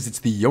it is, because it's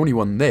the only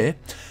one there.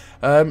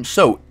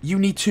 So, you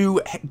need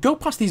to go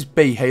past these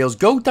bay hails,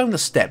 go down the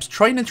steps,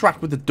 try and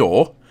interact with the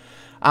door,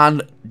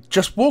 and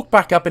just walk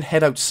back up and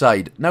head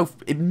outside. Now,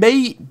 it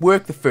may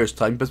work the first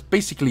time, but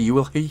basically you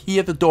will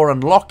hear the door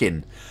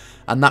unlocking,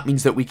 and that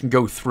means that we can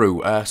go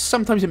through.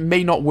 Sometimes it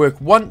may not work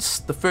once.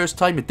 The first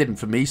time it didn't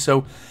for me,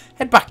 so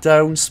head back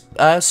down,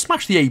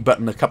 smash the A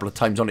button a couple of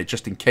times on it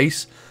just in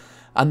case,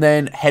 and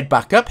then head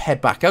back up,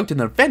 head back out, and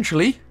then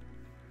eventually,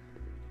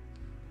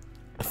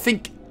 I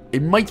think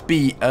it might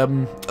be,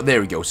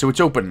 there we go, so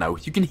it's open now.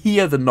 You can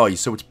hear the noise,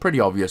 so it's pretty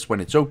obvious when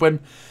it's open.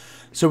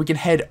 So we can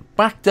head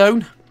back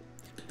down,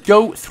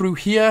 go through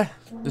here.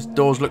 This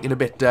door's looking a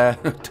bit,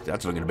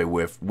 that's looking a bit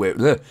worse for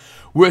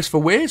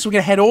wear. So we're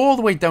going to head all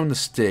the way down the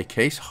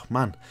staircase. Oh,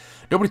 man,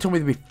 nobody told me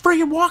to be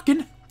friggin'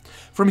 walking.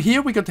 From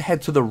here, we got to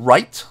head to the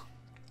right.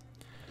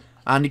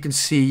 And you can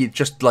see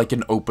just like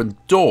an open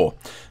door.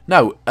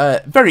 Now,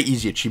 very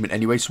easy achievement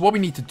anyway. So what we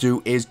need to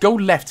do is go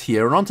left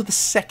here and onto the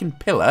second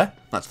pillar.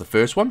 That's the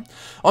first one.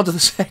 Onto the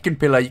second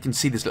pillar, you can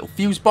see this little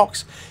fuse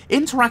box.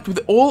 Interact with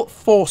all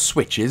 4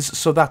 switches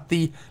so that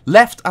the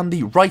left and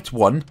the right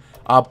one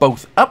are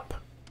both up.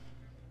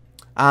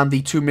 And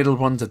the 2 middle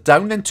ones are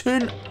down. Then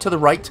turn to the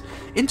right,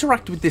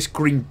 interact with this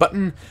green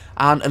button,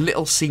 and a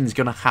little scene's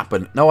going to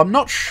happen. Now, I'm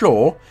not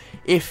sure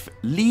if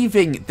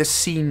leaving the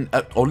scene,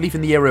 or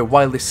leaving the area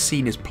while this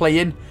scene is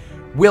playing,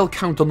 will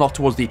count or not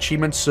towards the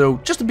achievement. So,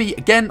 just to be,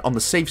 again, on the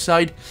safe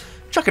side,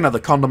 chuck another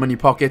condom in your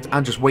pocket,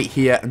 and just wait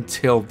here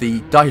until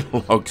the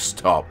dialogue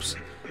stops.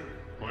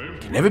 You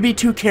can never be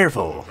too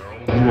careful.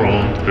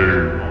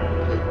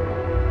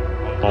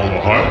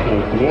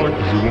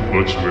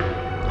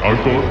 I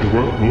thought you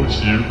were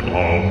received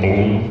our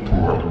own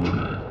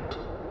project.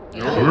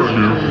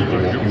 Earlier, we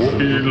were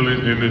working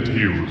in the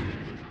hills.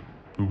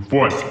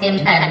 What?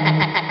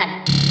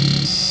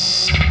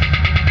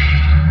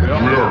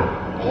 Where?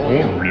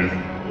 Always.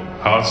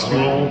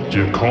 Asmal,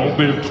 you can't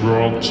be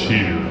dropped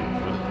here.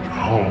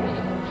 How?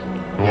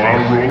 Our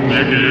wrong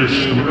is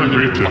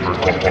written.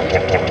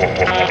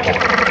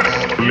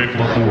 Click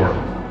before.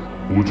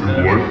 Would you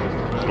want?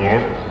 Or?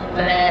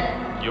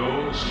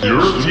 Your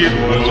team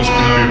was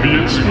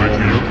previous with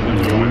you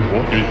and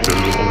what it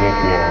is over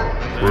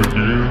for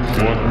you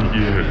what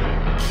you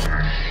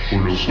for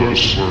the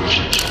first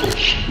person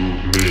supposed to me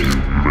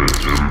with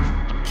him.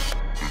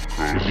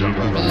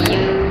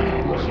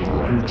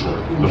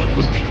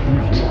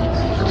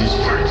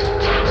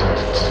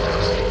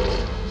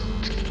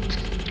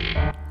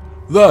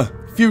 The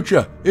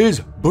future is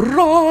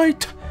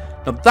bright.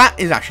 Now that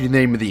is actually the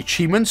name of the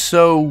achievement,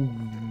 so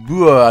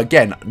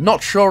again,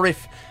 not sure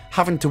if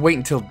having to wait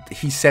until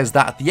he says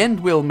that at the end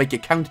will make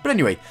it count. But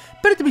anyway,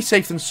 better to be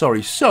safe than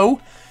sorry.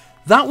 So,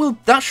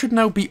 that should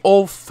now be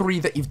all 3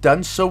 that you've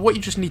done. So what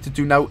you just need to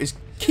do now is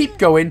keep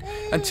going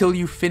until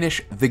you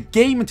finish the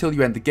game, until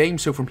you end the game.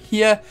 So from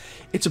here,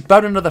 it's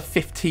about another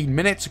 15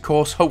 minutes, of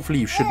course. Hopefully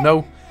you should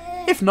know.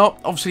 If not,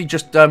 obviously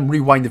just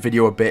rewind the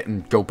video a bit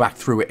and go back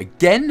through it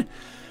again.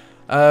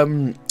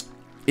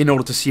 In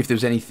order to see if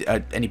there's any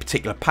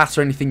particular paths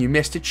or anything you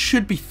missed. It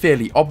should be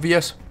fairly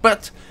obvious,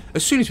 but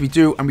as soon as we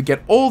do and we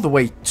get all the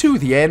way to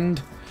the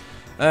end,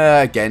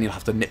 again, you'll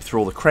have to nip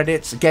through all the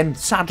credits. Again,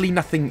 sadly,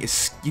 nothing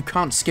is, you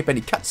can't skip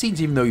any cutscenes,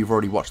 even though you've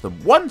already watched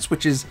them once,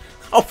 which is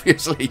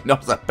obviously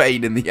not a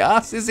pain in the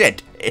ass, is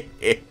it?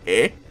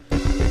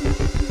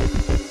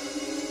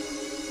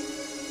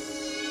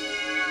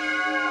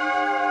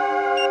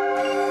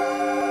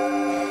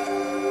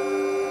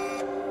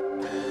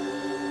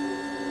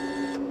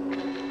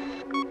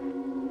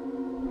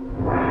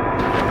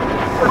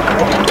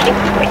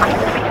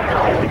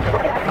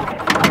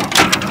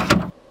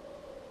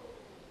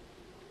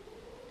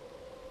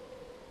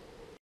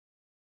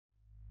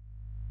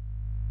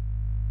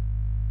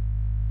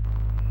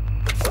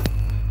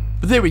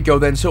 But there we go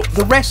then, so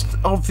the rest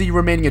of the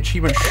remaining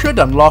achievements should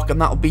unlock,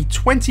 and that'll be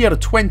 20 out of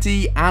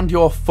 20 and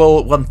your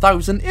full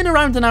 1000 in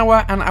around an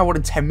hour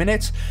and 10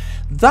 minutes.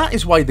 That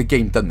is why the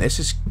game done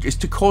this, is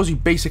to cause you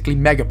basically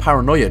mega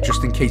paranoia,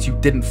 just in case you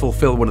didn't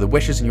fulfill one of the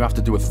wishes and you have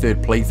to do a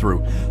 3rd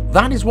playthrough.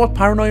 That is what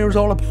paranoia is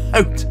all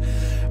about.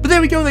 But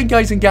there we go then,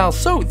 guys and gals.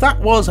 So that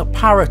was a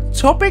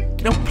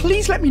Paratopic. Now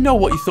please let me know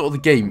what you thought of the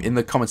game in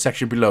the comment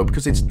section below,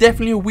 because it's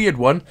definitely a weird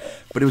one,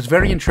 but it was a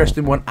very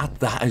interesting one at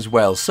that as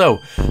well. So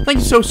thank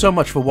you so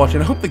much for watching.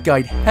 I hope the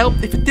guide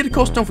helped. If it did, of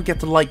course, don't forget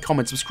to like,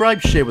 comment,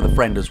 subscribe, share with a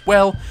friend as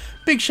well.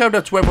 Big shout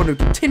out to everyone who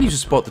continues to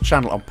support the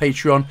channel on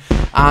Patreon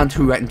and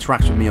who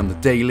interacts with me on the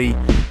daily.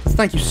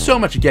 Thank you so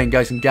much again,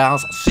 guys and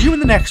gals. See you in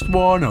the next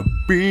one. A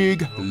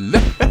big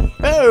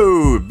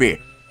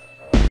love.